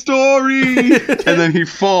my story," and then he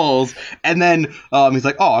falls, and then he's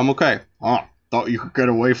like, "Oh, I'm okay." Thought you could get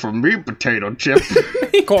away from me, potato chip.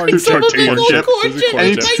 Corn tortilla chip.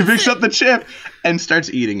 And he picks up the chip and starts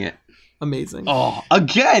eating it. Amazing. Oh,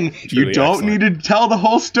 again, you don't need to tell the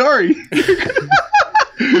whole story.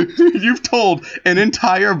 You've told an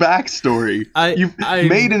entire backstory. You've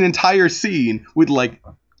made an entire scene with like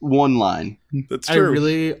 1 line. That's true. I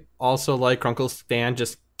really also like Grunkle Stan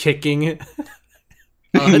just kicking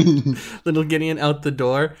little Gideon out the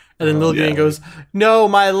door, and then little Gideon goes, "No,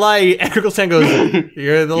 my light," and Grunkle Stan goes,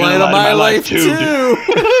 "You're the light of my life too."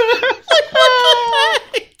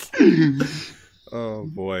 Oh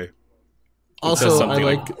boy. Also, I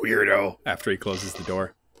like weirdo after he closes the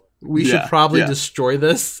door. We should probably destroy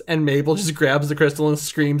this, and Mabel just grabs the crystal and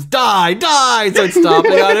screams, "Die, die!" Starts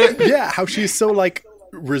stomping on it. Yeah, how she's so like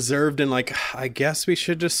reserved and like, I guess we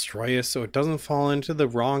should destroy it so it doesn't fall into the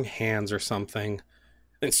wrong hands or something.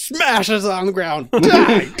 And smashes on the ground. Die,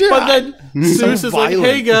 die. But then Soos is like,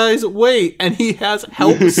 "Hey guys, wait!" And he has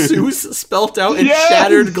 "Help Soos" spelt out in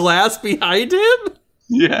shattered glass behind him.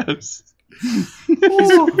 Yes.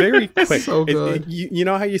 He's very quick. So good. You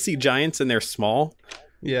know how you see giants and they're small?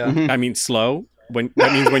 Yeah. I mean, slow.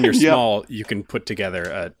 That means when you're small, you can put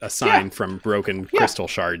together a sign from broken crystal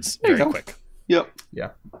shards very quick. Yep. Yeah.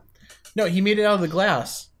 No, he made it out of the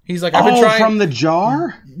glass. He's like, I've been trying... from the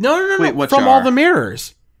jar? No. Wait, what from jar? all the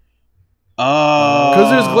mirrors. Oh. Because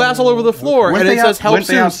there's glass all over the floor, and it says "Help Soos." Weren't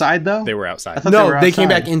they outside, though? They were outside. No, they came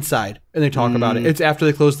back inside, and they talk about it. It's after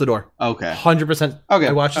they closed the door. Okay. 100%. Okay.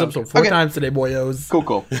 I watched this episode 4 times today, boyos.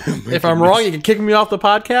 Cool. If I'm wrong, you can kick me off the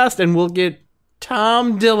podcast, and we'll get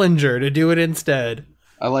Tom Dillinger to do it instead.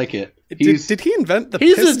 I like it. Did he invent the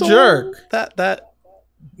pistol? He's a jerk.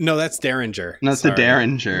 No, that's Derringer. No, that's the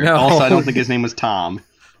Derringer. No. Also, I don't think his name was Tom.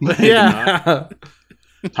 Yeah.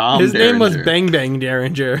 His name was Bang Bang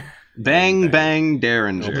Derringer. Bang Bang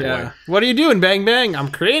Derringer. Oh, yeah. What are you doing, Bang Bang? I'm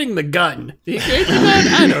creating the gun. Do you create the gun?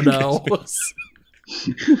 I don't know.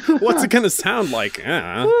 What's it gonna sound like?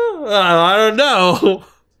 I don't know.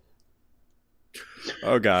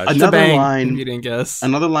 Oh gosh. Another line you didn't guess.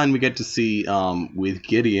 Another line we get to see with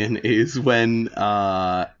Gideon is when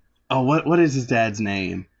what is his dad's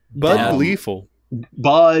name? Bud Gleeful.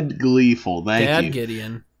 Bud Gleeful, thank Dad you.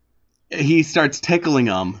 Gideon. He starts tickling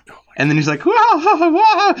him. And then he's like, he's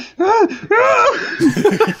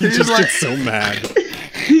just like, gets so mad.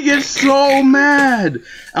 He gets so mad.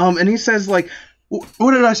 And he says, like,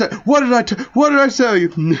 what did I say? What did I tell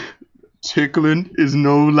you? Tickling is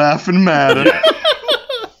no laughing matter.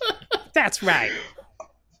 That's right.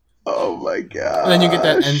 Oh my god. And then you get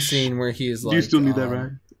that end scene where he's like, do you still need that,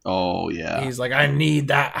 right? Oh yeah. He's like, I need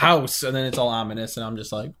that house, and then it's all ominous, and I'm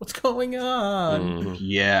just like, what's going on?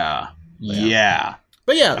 Yeah.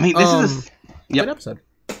 But yeah, I mean, this is a good episode.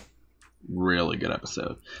 Really good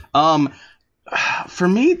episode. For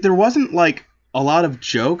me, there wasn't like a lot of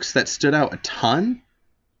jokes that stood out a ton.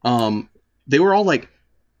 They were all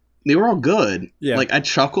good. Yeah. Like I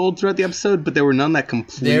chuckled throughout the episode, but there were none that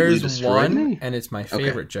completely destroyed me. And it's my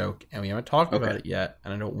favorite joke, and we haven't talked about it yet,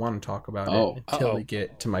 and I don't want to talk about it until we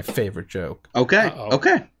get to my favorite joke. Okay.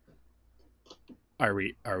 Okay. Are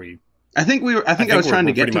we? I think I was trying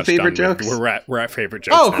to get to favorite jokes. We're at favorite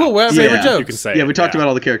jokes. Oh, cool. We're at favorite jokes. You can say we talked about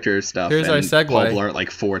all the character stuff. Here's our segue. Paul Blart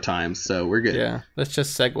like 4 times, so we're good. Yeah, let's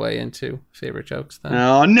just segue into favorite jokes then.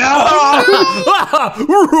 Oh no!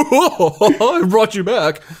 I brought you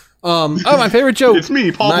back. My favorite joke. It's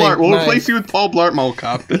me, Paul Blart. We'll replace you with Paul Blart Mall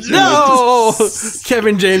Cop. No!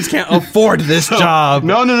 Kevin James can't afford this job.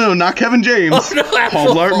 No, not Kevin James.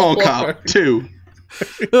 Paul Blart Mall Cop 2.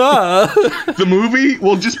 The movie,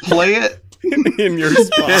 we'll just play it in your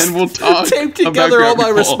spot. And we'll talk. Tape together all my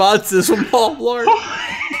responses from Paul Blart.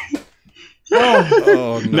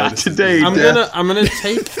 No, not today. I'm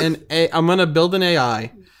gonna build an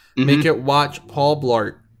AI, make it watch Paul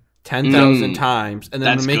Blart 10,000 times, and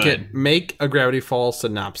then make a Gravity Falls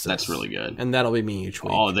synopsis. That's really good, and that'll be me each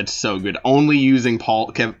week. Oh, that's so good. Only using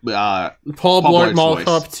Paul Blart Mall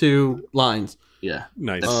Cop 2 lines. Yeah,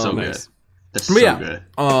 nice. That's so nice. Good. That's so good.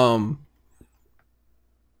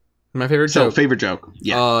 My favorite joke. Favorite joke.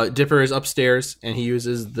 Yeah. Dipper is upstairs and he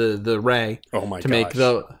uses the ray to make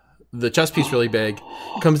the chest piece really big.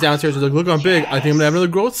 Comes downstairs and is like, look, I'm big. I think I'm gonna have another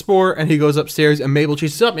growth spore. And he goes upstairs and Mabel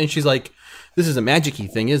chases up and she's like, this is a magic-y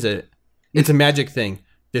thing, is it? It's a magic thing.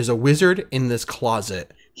 There's a wizard in this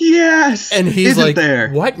closet. Yes. And he's like, there?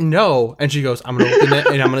 What? No. And she goes, I'm going to open it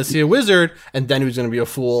and I'm going to see a wizard. And then he's going to be a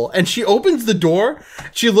fool. And she opens the door.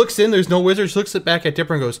 She looks in. There's no wizard. She looks back at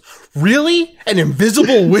Dipper and goes, really? An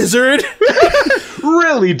invisible wizard?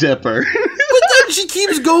 Really, Dipper? But then she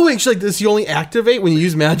keeps going. She's like, does he only activate when you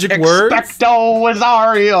use magic words? Expecto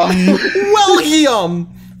Wizarium. Welgium.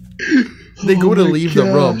 They go to leave the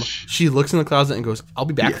room. She looks in the closet and goes, I'll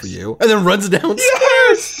be back for you. And then runs downstairs.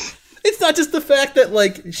 Yes. It's not just the fact that,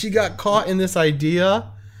 like, she got caught in this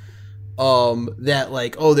idea that,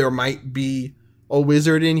 like, oh, there might be a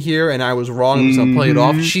wizard in here and I was wrong. I was going to play it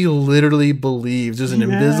off. She literally believes there's an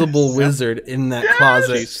invisible wizard in that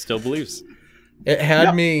closet. She still believes. It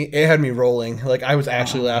had me rolling. Like, I was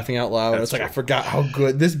actually laughing out loud. It's like, I forgot how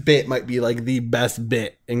good this bit might be, like, the best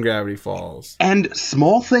bit in Gravity Falls. And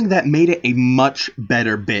small thing that made it a much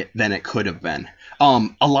better bit than it could have been.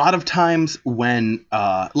 A lot of times when,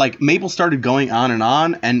 like, Mabel started going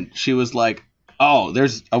on, and she was like, oh,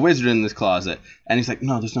 there's a wizard in this closet. And he's like,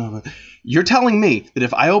 no, there's not. You're telling me that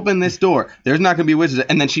if I open this door, there's not going to be a wizard.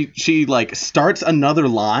 And then she like, starts another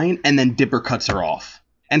line, and then Dipper cuts her off.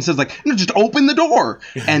 And says, like, no, just open the door.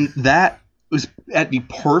 And that was at the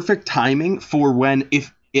perfect timing for when,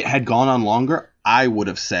 if it had gone on longer, I would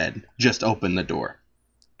have said, just open the door.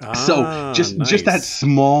 So just that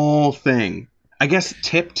small thing. I guess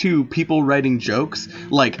tip to people writing jokes,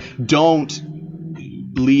 like, don't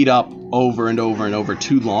lead up over and over and over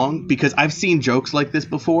too long, because I've seen jokes like this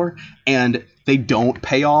before and they don't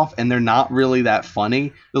pay off and they're not really that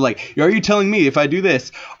funny. They're like, are you telling me if I do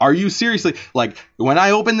this, are you seriously, like, when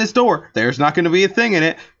I open this door, there's not going to be a thing in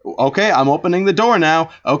it. Okay, I'm opening the door now.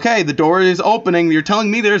 Okay, the door is opening. You're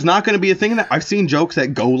telling me there's not going to be a thing in it. I've seen jokes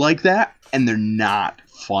that go like that and they're not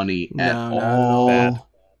funny at all.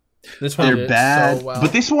 This one they're bad, so well.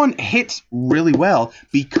 But this one hits really well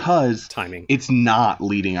because timing. It's not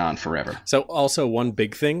leading on forever. So also one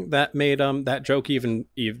big thing that made that joke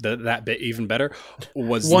that bit even better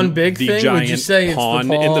was one big the thing. Giant would you say pond it's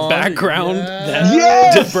the pond in the background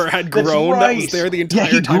that Dipper had grown. Right. That was there the entire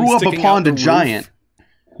time. Yeah, he grew up a pond, a giant.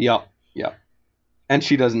 Yep. And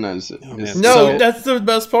she doesn't notice it. Oh, no, that's the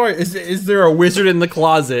best part. Is there a wizard in the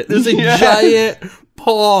closet? There's a giant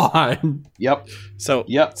pawn. Yep. So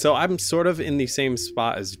I'm sort of in the same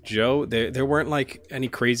spot as Joe. There weren't like any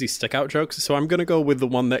crazy stick out jokes. So I'm gonna go with the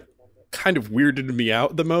one that kind of weirded me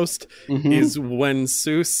out the most is when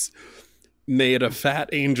Seuss made a fat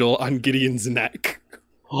angel on Gideon's neck.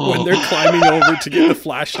 When they're climbing over to get the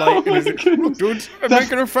flashlight, and he's like, "Look, dude, I'm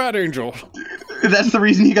making a fat angel." That's the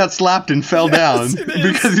reason he got slapped and fell down,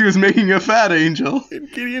 because he was making a fat angel. And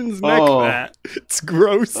Gideon's neck fat. It's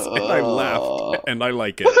gross, and I laughed, and I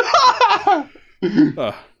like it.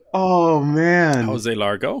 Oh man, Jose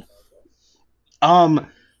Largo.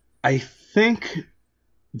 I think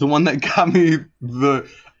the one that got me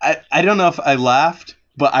I don't know if I laughed,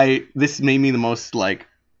 but this made me the most like.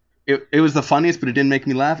 It was the funniest, but it didn't make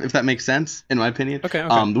me laugh, if that makes sense, in my opinion. Okay.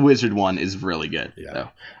 The wizard one is really good.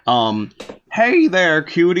 Yeah. So. Hey there,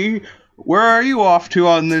 cutie. Where are you off to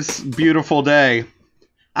on this beautiful day?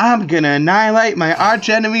 I'm gonna annihilate my arch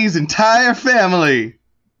enemy's entire family.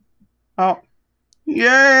 Oh.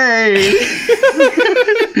 Yay!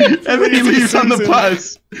 And then he leaves on the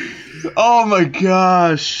bus. Oh my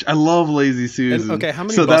gosh, I love Lazy Susan. And, okay, how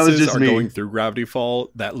many buses are going through Gravity Fall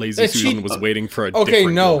that Lazy Susan was waiting for a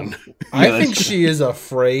different one? I think she is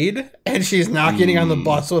afraid, and she's not getting on the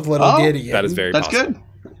bus with little Gideon. That is very possible.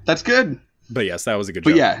 That's good. But yes, that was a good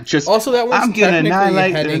joke. But yeah, just also that one's I'm gonna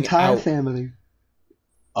annihilate the entire family.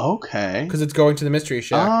 Okay. Because it's going to the mystery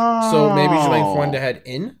shack. So maybe she's waiting for one to head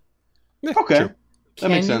in. Okay. True. That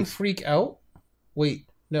makes sense. Can you freak out? Wait.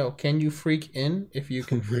 No, can you freak in if you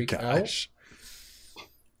can freak out?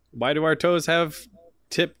 Why do our toes have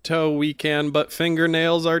tiptoe? We can, but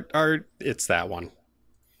fingernails are it's that one.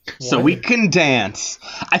 So we can dance.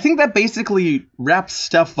 I think that basically wraps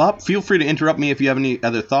stuff up. Feel free to interrupt me if you have any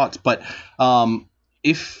other thoughts. But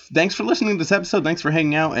thanks for listening to this episode. Thanks for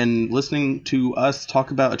hanging out and listening to us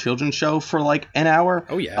talk about a children's show for like an hour.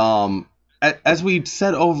 Oh yeah. As we've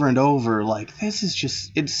said over and over, like, this is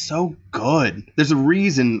just, it's so good. There's a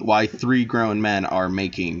reason why 3 grown men are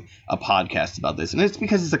making a podcast about this, and it's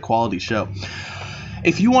because it's a quality show.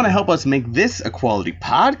 If you want to help us make this a quality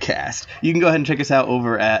podcast, you can go ahead and check us out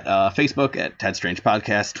over at Facebook at Tad Strange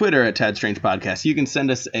Podcast, Twitter at Tad Strange Podcast. You can send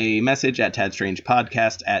us a message at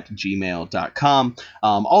tadstrangepodcast@gmail.com.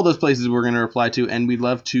 All those places we're going to reply to, and we'd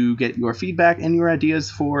love to get your feedback and your ideas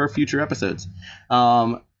for future episodes.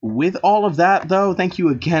 With all of that, though, thank you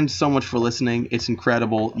again so much for listening. It's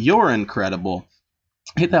incredible. You're incredible.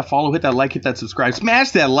 Hit that follow, hit that like, hit that subscribe,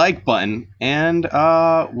 smash that like button, and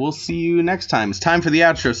we'll see you next time. It's time for the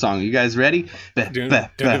outro song. You guys ready? Get it?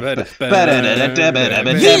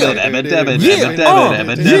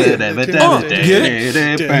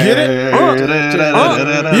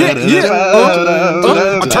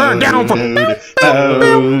 Turn down for...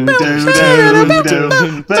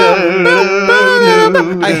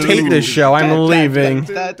 I hate this show. I'm leaving.